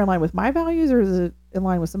behavior in line with my values, or is it in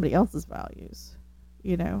line with somebody else's values,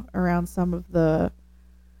 around some of the,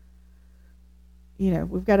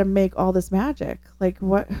 we've got to make all this magic. Like,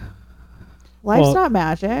 what? Life's not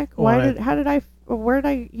magic. Where did I,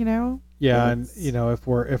 Yeah. And, if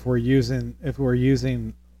we're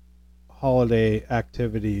using holiday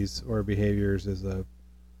activities or behaviors as a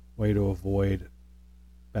way to avoid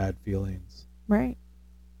bad feelings, right,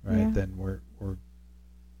 yeah. Then we're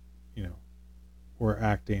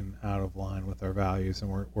acting out of line with our values,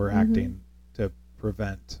 and we're acting to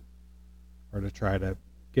prevent or to try to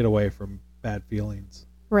get away from bad feelings,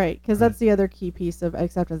 right? Because that's the other key piece of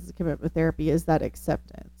acceptance and commitment therapy, is that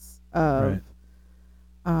acceptance of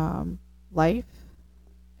life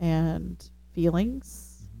and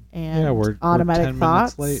feelings and Yeah, we're automatic 10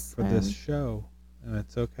 thoughts. minutes late for this and- show, and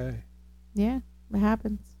it's okay. Yeah, it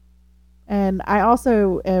happens. And I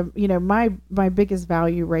also am, my biggest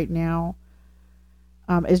value right now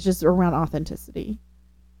is just around authenticity.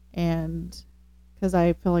 And because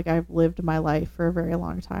I feel like I've lived my life for a very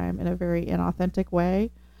long time in a very inauthentic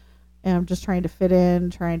way. And I'm just trying to fit in,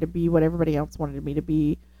 trying to be what everybody else wanted me to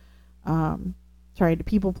be, trying to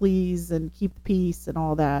people please and keep the peace and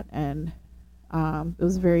all that. And it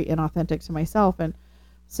was very inauthentic to myself. And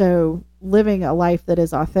so living a life that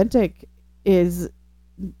is authentic is,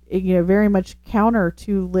 very much counter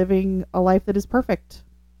to living a life that is perfect.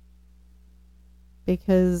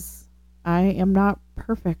 Because I am not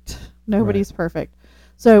perfect. Nobody's perfect.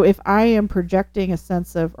 So if I am projecting a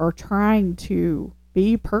sense of or trying to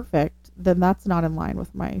be perfect, then that's not in line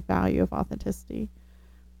with my value of authenticity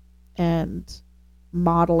and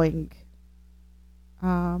modeling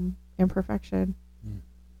imperfection.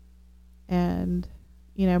 And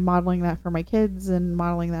modeling that for my kids and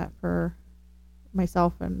modeling that for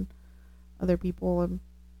myself and other people. And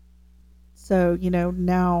so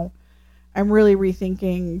now I'm really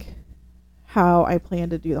rethinking how I plan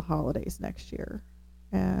to do the holidays next year.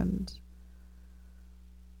 And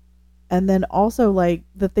then also, like,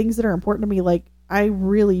 the things that are important to me, like, I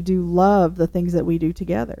really do love the things that we do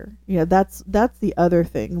together. That's the other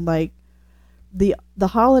thing. Like, the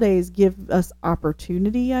holidays give us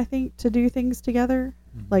opportunity, I think, to do things together.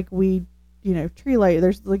 Mm-hmm. Like, we, tree light,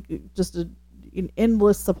 there's like just an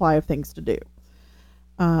endless supply of things to do.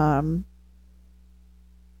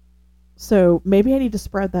 So maybe I need to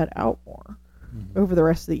spread that out more over the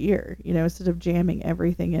rest of the year, instead of jamming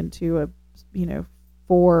everything into a,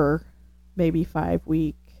 4, maybe 5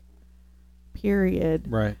 week period.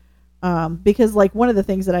 Right. Because, like, one of the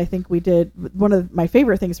things that I think we did, one of my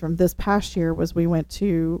favorite things from this past year was we went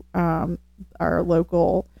to our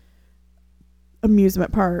local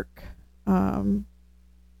amusement park,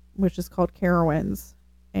 which is called Carowinds,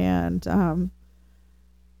 and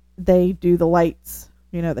they do the lights.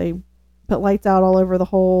 They put lights out all over the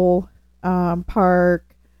whole park.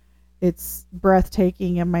 It's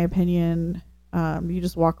breathtaking, in my opinion. You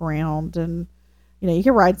just walk around, and you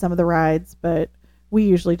can ride some of the rides, but we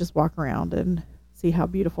usually just walk around and see how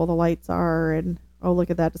beautiful the lights are, and look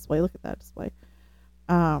at that display,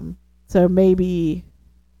 so maybe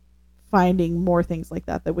finding more things like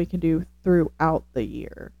that we can do throughout the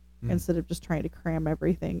year, instead of just trying to cram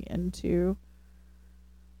everything into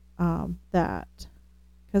that,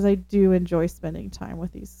 because I do enjoy spending time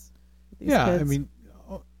with these kids. I mean,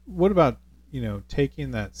 what about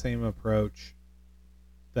taking that same approach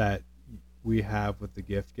that we have with the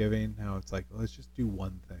gift giving? How it's like, let's just do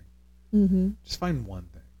one thing. Just find one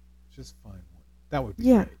thing. Just find one. That would be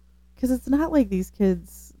great. Because it's not like these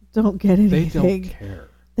kids don't get anything. They don't care.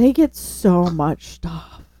 They get so much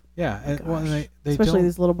stuff. Yeah, and they especially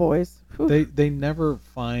these little boys. Whew. They never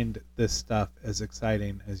find this stuff as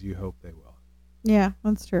exciting as you hope they will. Yeah,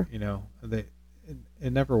 that's true.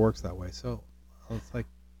 It never works that way. So it's like,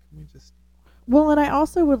 can we just? Well, and I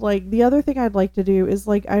also would like, the other thing I'd like to do is,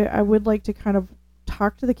 like, I would like to kind of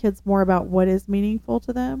talk to the kids more about what is meaningful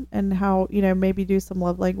to them, and how, maybe do some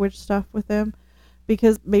love language stuff with them,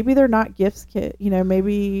 because maybe they're not gifts kid.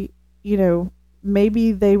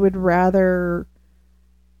 Maybe they would rather,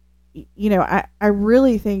 I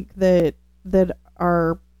really think that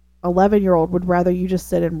our 11-year-old would rather you just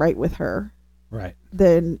sit and write with her. Right.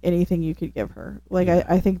 Than anything you could give her. Like, yeah.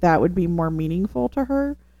 I think that would be more meaningful to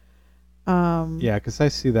her. Yeah, because I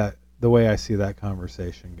see that, the way I see that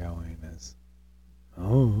conversation going is, I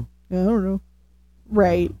don't know.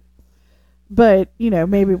 Right. But,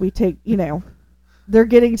 maybe we take, they're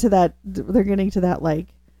getting to that, like,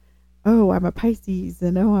 oh, I'm a Pisces,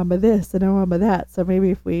 and oh, I'm a this, and oh, I'm a that. So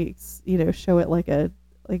maybe if we, show it like a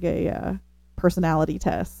personality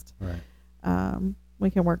test. Right. We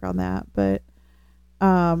can work on that. But,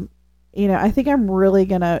 I think I'm really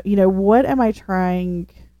gonna, what am I trying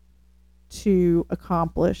to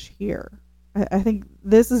accomplish here? I think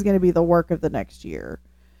this is going to be the work of the next year,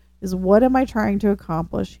 is what am I trying to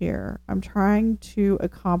accomplish here? I'm trying to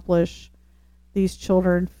accomplish these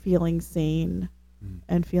children feeling seen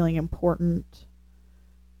and feeling important.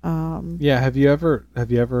 Yeah. Have you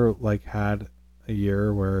ever like had a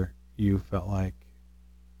year where you felt like,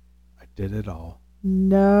 I did it all?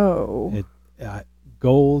 No.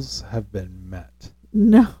 Goals have been met.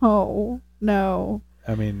 No.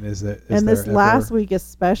 I mean, and this last week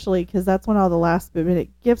especially, because that's when all the last minute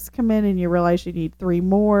gifts come in, and you realize you need 3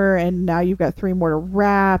 more, and now you've got 3 more to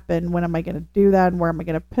wrap, and when am I going to do that, and where am I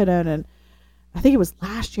going to put it? And I think it was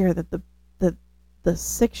last year that the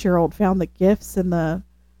 6-year-old found the gifts in the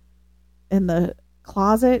in the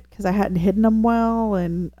closet because I hadn't hidden them well,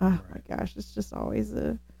 and oh Right. my gosh, it's just always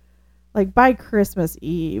a like by Christmas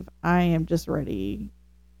Eve, I am just ready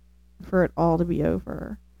for it all to be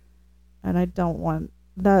over, and I don't want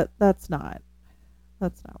that. That's not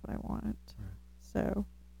what I want. Right. So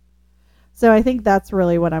so I think that's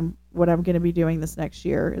really what I'm going to be doing this next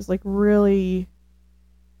year is like really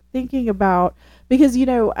thinking about because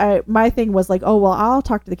my thing was like, oh well, I'll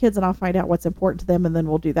talk to the kids and I'll find out what's important to them and then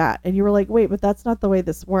we'll do that. And you were like, wait, but that's not the way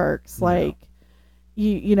this works. No. Like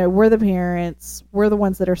we're the parents, we're the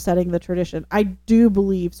ones that are setting the tradition. I do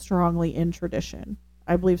believe strongly in tradition.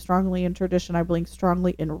 I believe strongly in tradition. I believe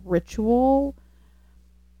strongly in ritual.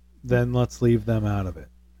 Then let's leave them out of it.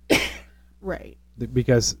 Right.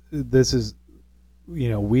 Because this is,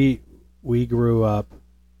 we grew up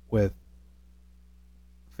with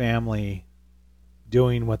family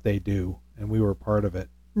doing what they do, and we were part of it.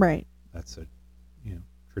 Right. That's a,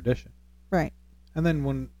 tradition. Right. And then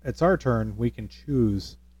when it's our turn, we can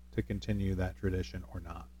choose to continue that tradition or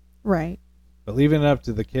not. Right. But leaving it up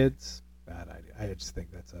to the kids, bad idea. I just think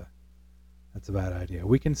that's a bad idea.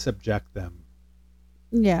 We can subject them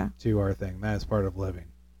Yeah. to our thing. That is part of living,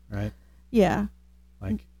 right? Yeah.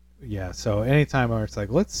 Like, yeah. So anytime where it's like,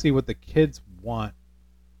 let's see what the kids want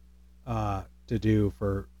to do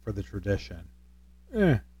for the tradition.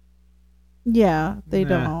 Yeah, they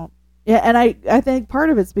Nah. don't. Yeah, and I think part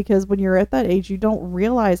of it's because when you're at that age, you don't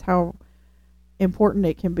realize how important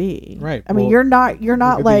it can be. Right. I mean, Well, you're not Look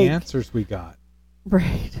at like the answers we got.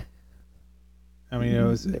 right. I mean, it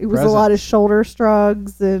was a lot of shoulder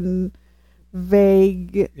shrugs and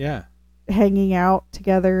vague yeah. hanging out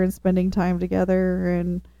together and spending time together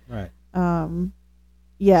and Right.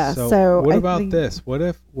 yeah. So what I about think, this? What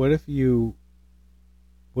if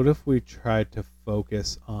we tried to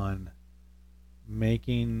focus on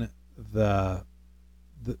making the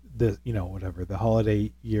whatever the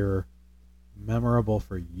holiday year memorable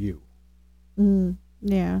for you,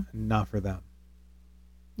 yeah, and not for them?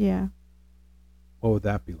 yeah. What would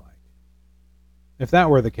that be like? If that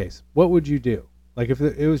were the case, what would you do? Like if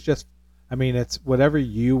it was just, I mean, it's whatever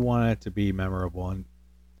you want it to be memorable, and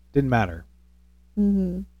didn't matter.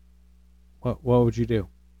 Mm-hmm. What would you do?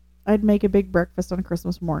 I'd make a big breakfast on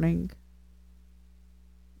Christmas morning.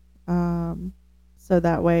 So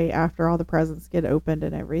that way after all the presents get opened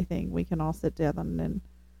and everything, we can all sit down and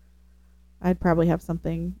I'd probably have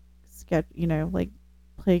something like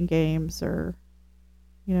playing games or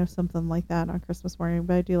something like that on Christmas morning.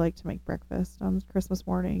 But I do like to make breakfast on Christmas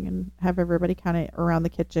morning and have everybody kind of around the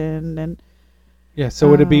kitchen. And Yeah. So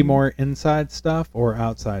would it be more inside stuff or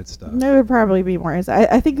outside stuff? it would probably be more.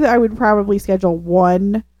 I think that I would probably schedule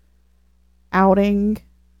one outing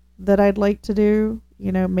that I'd like to do.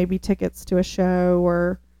 Maybe tickets to a show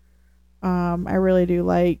or I really do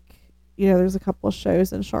like. There's a couple of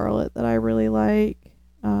shows in Charlotte that I really like.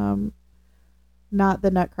 Not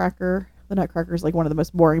the Nutcracker. The Nutcracker is like one of the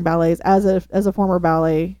most boring ballets. As a former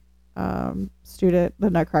ballet student, the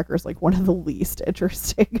Nutcracker is like one of the least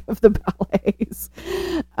interesting of the ballets.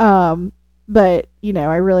 But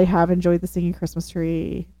I really have enjoyed the Singing Christmas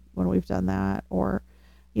Tree when we've done that. Or,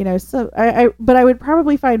 so but I would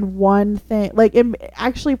probably find one thing, like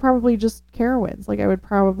actually probably just Carowinds. Like I would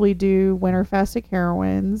probably do Winterfest at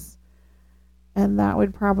Carowinds, and that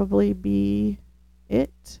would probably be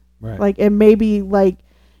it. Right. Like, and maybe like,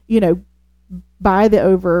 buy the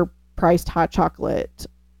overpriced hot chocolate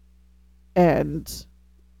and,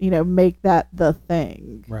 make that the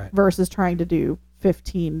thing. Right. Versus trying to do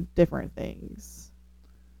 15 different things.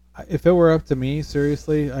 If it were up to me,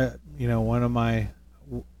 seriously, I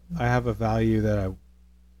have a value that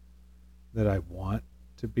I want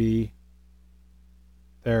to be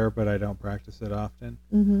there, but I don't practice it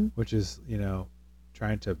often, which is,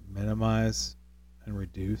 trying to minimize and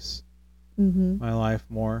reduce my life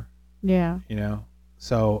more. Yeah.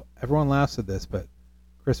 So everyone laughs at this, but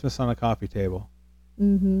Christmas on a coffee table,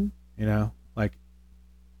 like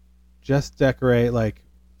just decorate like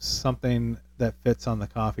something that fits on the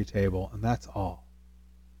coffee table, and that's all.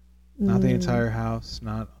 Not the entire house,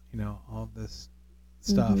 not, all of this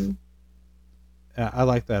stuff. I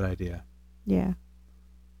like that idea. Yeah.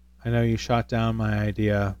 I know you shot down my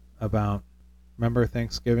idea about, remember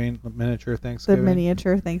Thanksgiving, miniature Thanksgiving? The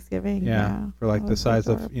miniature Thanksgiving. Yeah. For like the That size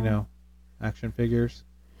was of, adorable. action figures.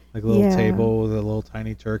 Like a little Yeah. table with a little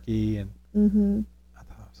tiny turkey. And I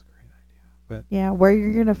thought that was a great idea. But Yeah, where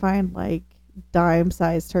you're going to find like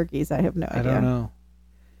dime-sized turkeys, I have no idea. I don't know.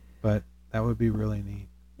 But that would be really neat.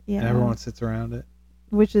 Yeah. And everyone sits around it.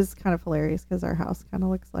 Which is kind of hilarious because our house kind of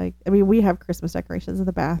looks like, I mean, we have Christmas decorations in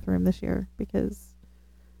the bathroom this year because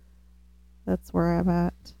that's where I'm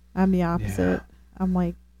at. I'm the opposite. I'm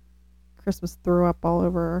like, Christmas threw up all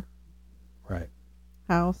over our Right.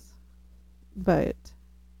 house. But,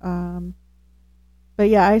 um, but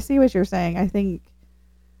yeah, I see what you're saying. I think,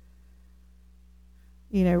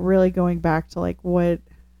 really going back to like what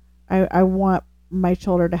I want my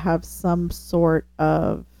children to have some sort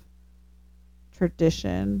of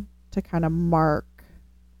tradition to kind of mark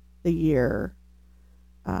the year.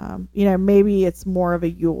 Maybe it's more of a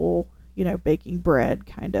Yule, baking bread,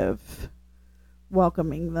 kind of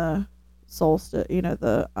welcoming the solstice,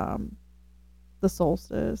 the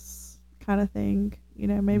solstice kind of thing.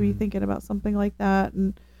 Maybe thinking about something like that.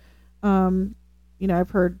 And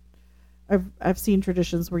I've seen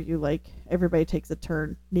traditions where you like everybody takes a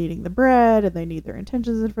turn kneading the bread and they knead their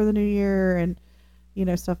intentions in for the new year and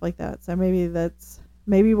stuff like that. So maybe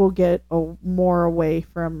we'll get more away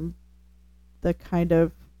from the kind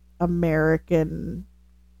of American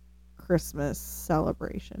Christmas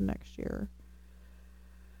celebration next year.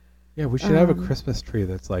 Yeah, we should have a Christmas tree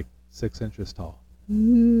that's like 6 inches tall.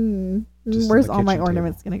 Where's all my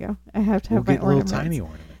ornaments going to go? I have to have my ornaments. Little tiny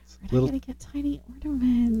ornaments. We're not going to get tiny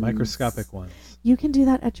ornaments. Microscopic ones. You can do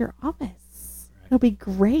that at your office. Right. It'll be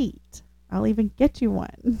great. I'll even get you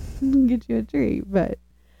one. Get you a tree. But,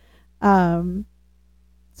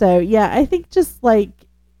 so yeah, I think just like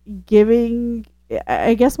giving,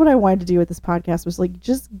 I guess what I wanted to do with this podcast was like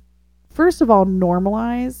just, first of all,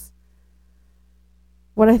 normalize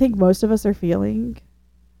what I think most of us are feeling.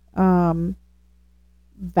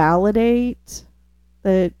 Validate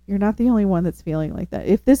that you're not the only one that's feeling like that.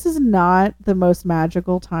 If this is not the most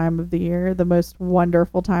magical time of the year, the most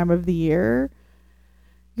wonderful time of the year,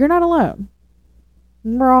 you're not alone.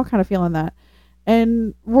 We're all kind of feeling that.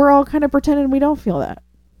 And we're all kind of pretending we don't feel that.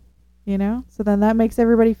 So then that makes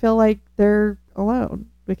everybody feel like they're alone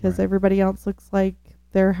because everybody else looks like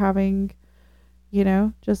they're having,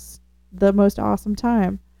 just the most awesome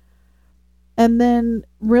time. And then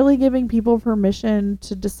really giving people permission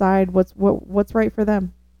to decide what's right for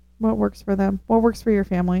them, what works for them, what works for your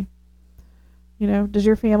family. Does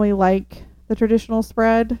your family like the traditional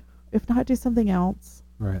spread? If not, do something else.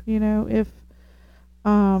 Right.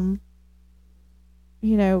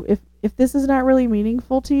 If this is not really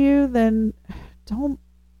meaningful to you, then don't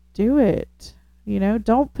do it.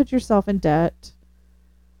 Don't put yourself in debt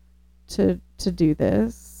to do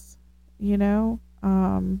this.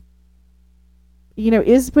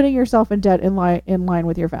 Is putting yourself in debt in line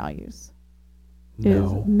with your values?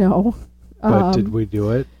 No. No. But did we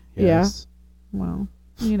do it? Yes. Yeah. Well,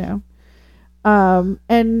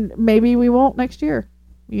 and maybe we won't next year.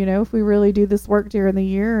 If we really do this work during the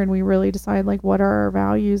year and we really decide like what are our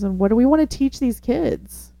values and what do we want to teach these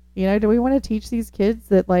kids? Do we want to teach these kids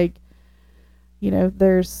that like,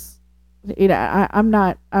 there's, I'm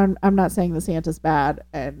not saying the Santa's bad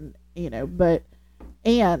and, but,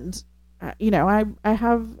 and, I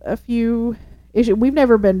have a few issues. We've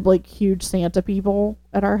never been like huge Santa people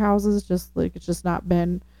at our houses. Just like, it's just not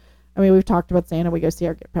been, we've talked about Santa. We go see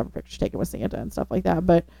our get pepper pictures taken with Santa and stuff like that.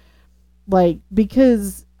 But like,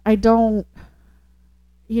 because I don't,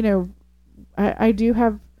 I do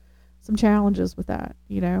have some challenges with that,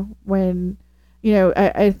 when,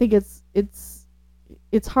 I think it's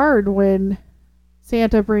hard when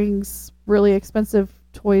Santa brings really expensive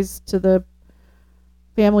toys to the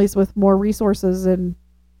families with more resources and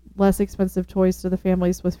less expensive toys to the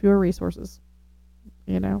families with fewer resources.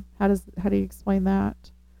 How do you explain that?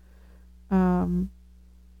 I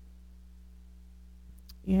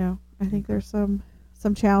think there's some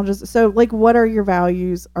challenges. So like, what are your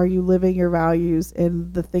values? Are you living your values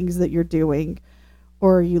in the things that you're doing,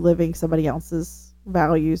 or are you living somebody else's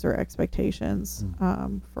values or expectations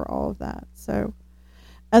for all of that? So,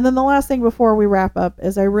 and then the last thing before we wrap up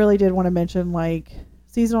is I really did want to mention like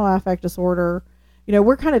seasonal affect disorder.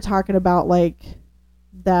 We're kind of talking about like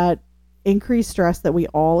that increased stress that we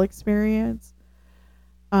all experience.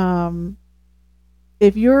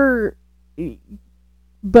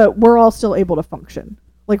 But we're all still able to function.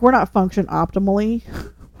 Like, we're not function optimally.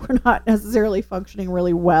 We're not necessarily functioning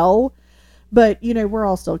really well, but we're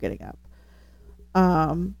all still getting up.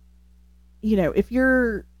 If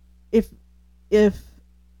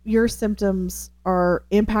your symptoms are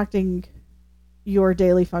impacting your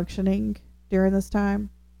daily functioning during this time,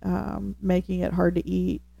 making it hard to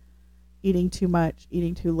eat, eating too much,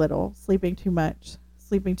 eating too little, sleeping too much,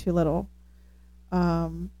 sleeping too little.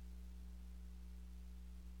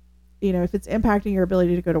 If it's impacting your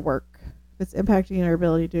ability to go to work, if it's impacting your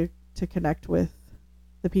ability to connect with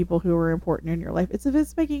the people who are important in your life, if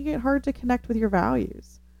it's making it hard to connect with your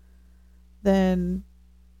values, then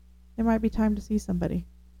it might be time to see somebody.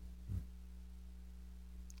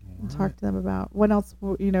 and All talk right. to them about what else,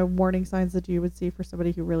 warning signs that you would see for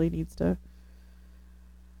somebody who really needs to,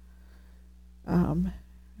 um,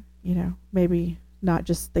 maybe not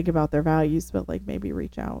just think about their values, but like maybe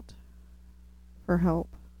reach out for help.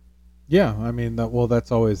 Yeah, I mean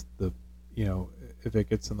that's always the, you know, if it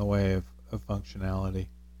gets in the way of functionality.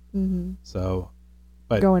 Mm-hmm. So,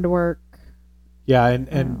 but Going to work. yeah, and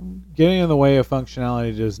Um, getting in the way of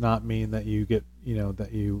functionality does not mean that you get, that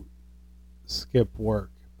you skip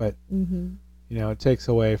work, but mm-hmm. it takes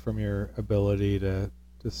away from your ability to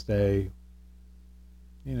stay,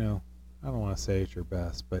 I don't want to say at your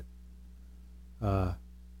best, but uh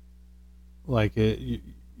like you're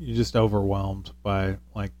just overwhelmed by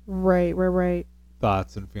like Right, right, right.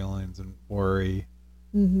 thoughts and feelings and worry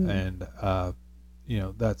Mm-hmm. and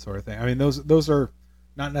that sort of thing. I mean, those are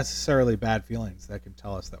not necessarily bad feelings that can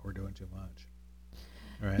tell us that we're doing too much,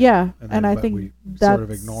 right? Yeah, And and then I but think we sort of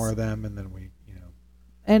that's ignore them, and then we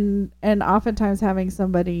and oftentimes having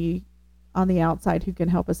somebody on the outside who can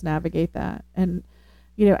help us navigate that and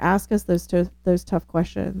ask us those tough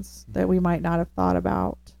questions that we might not have thought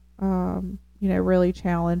about. Really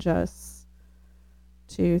challenge us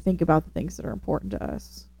to think about the things that are important to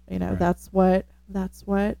us. right, That's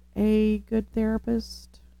what a good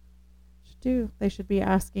therapist should do. They should be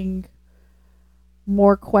asking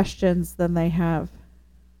more questions than they have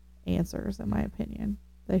answers, in my opinion.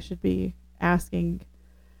 They should be asking.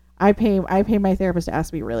 I pay my therapist to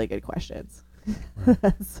ask me really good questions. right.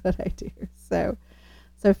 That's what I do. So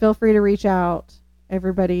feel free to reach out,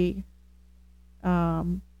 everybody.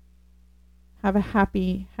 Um, have a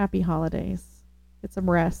happy holidays. Get some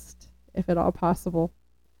rest if at all possible,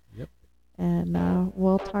 Yep. and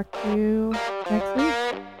we'll talk to you next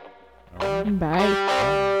week. All right. Bye.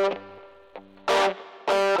 Bye.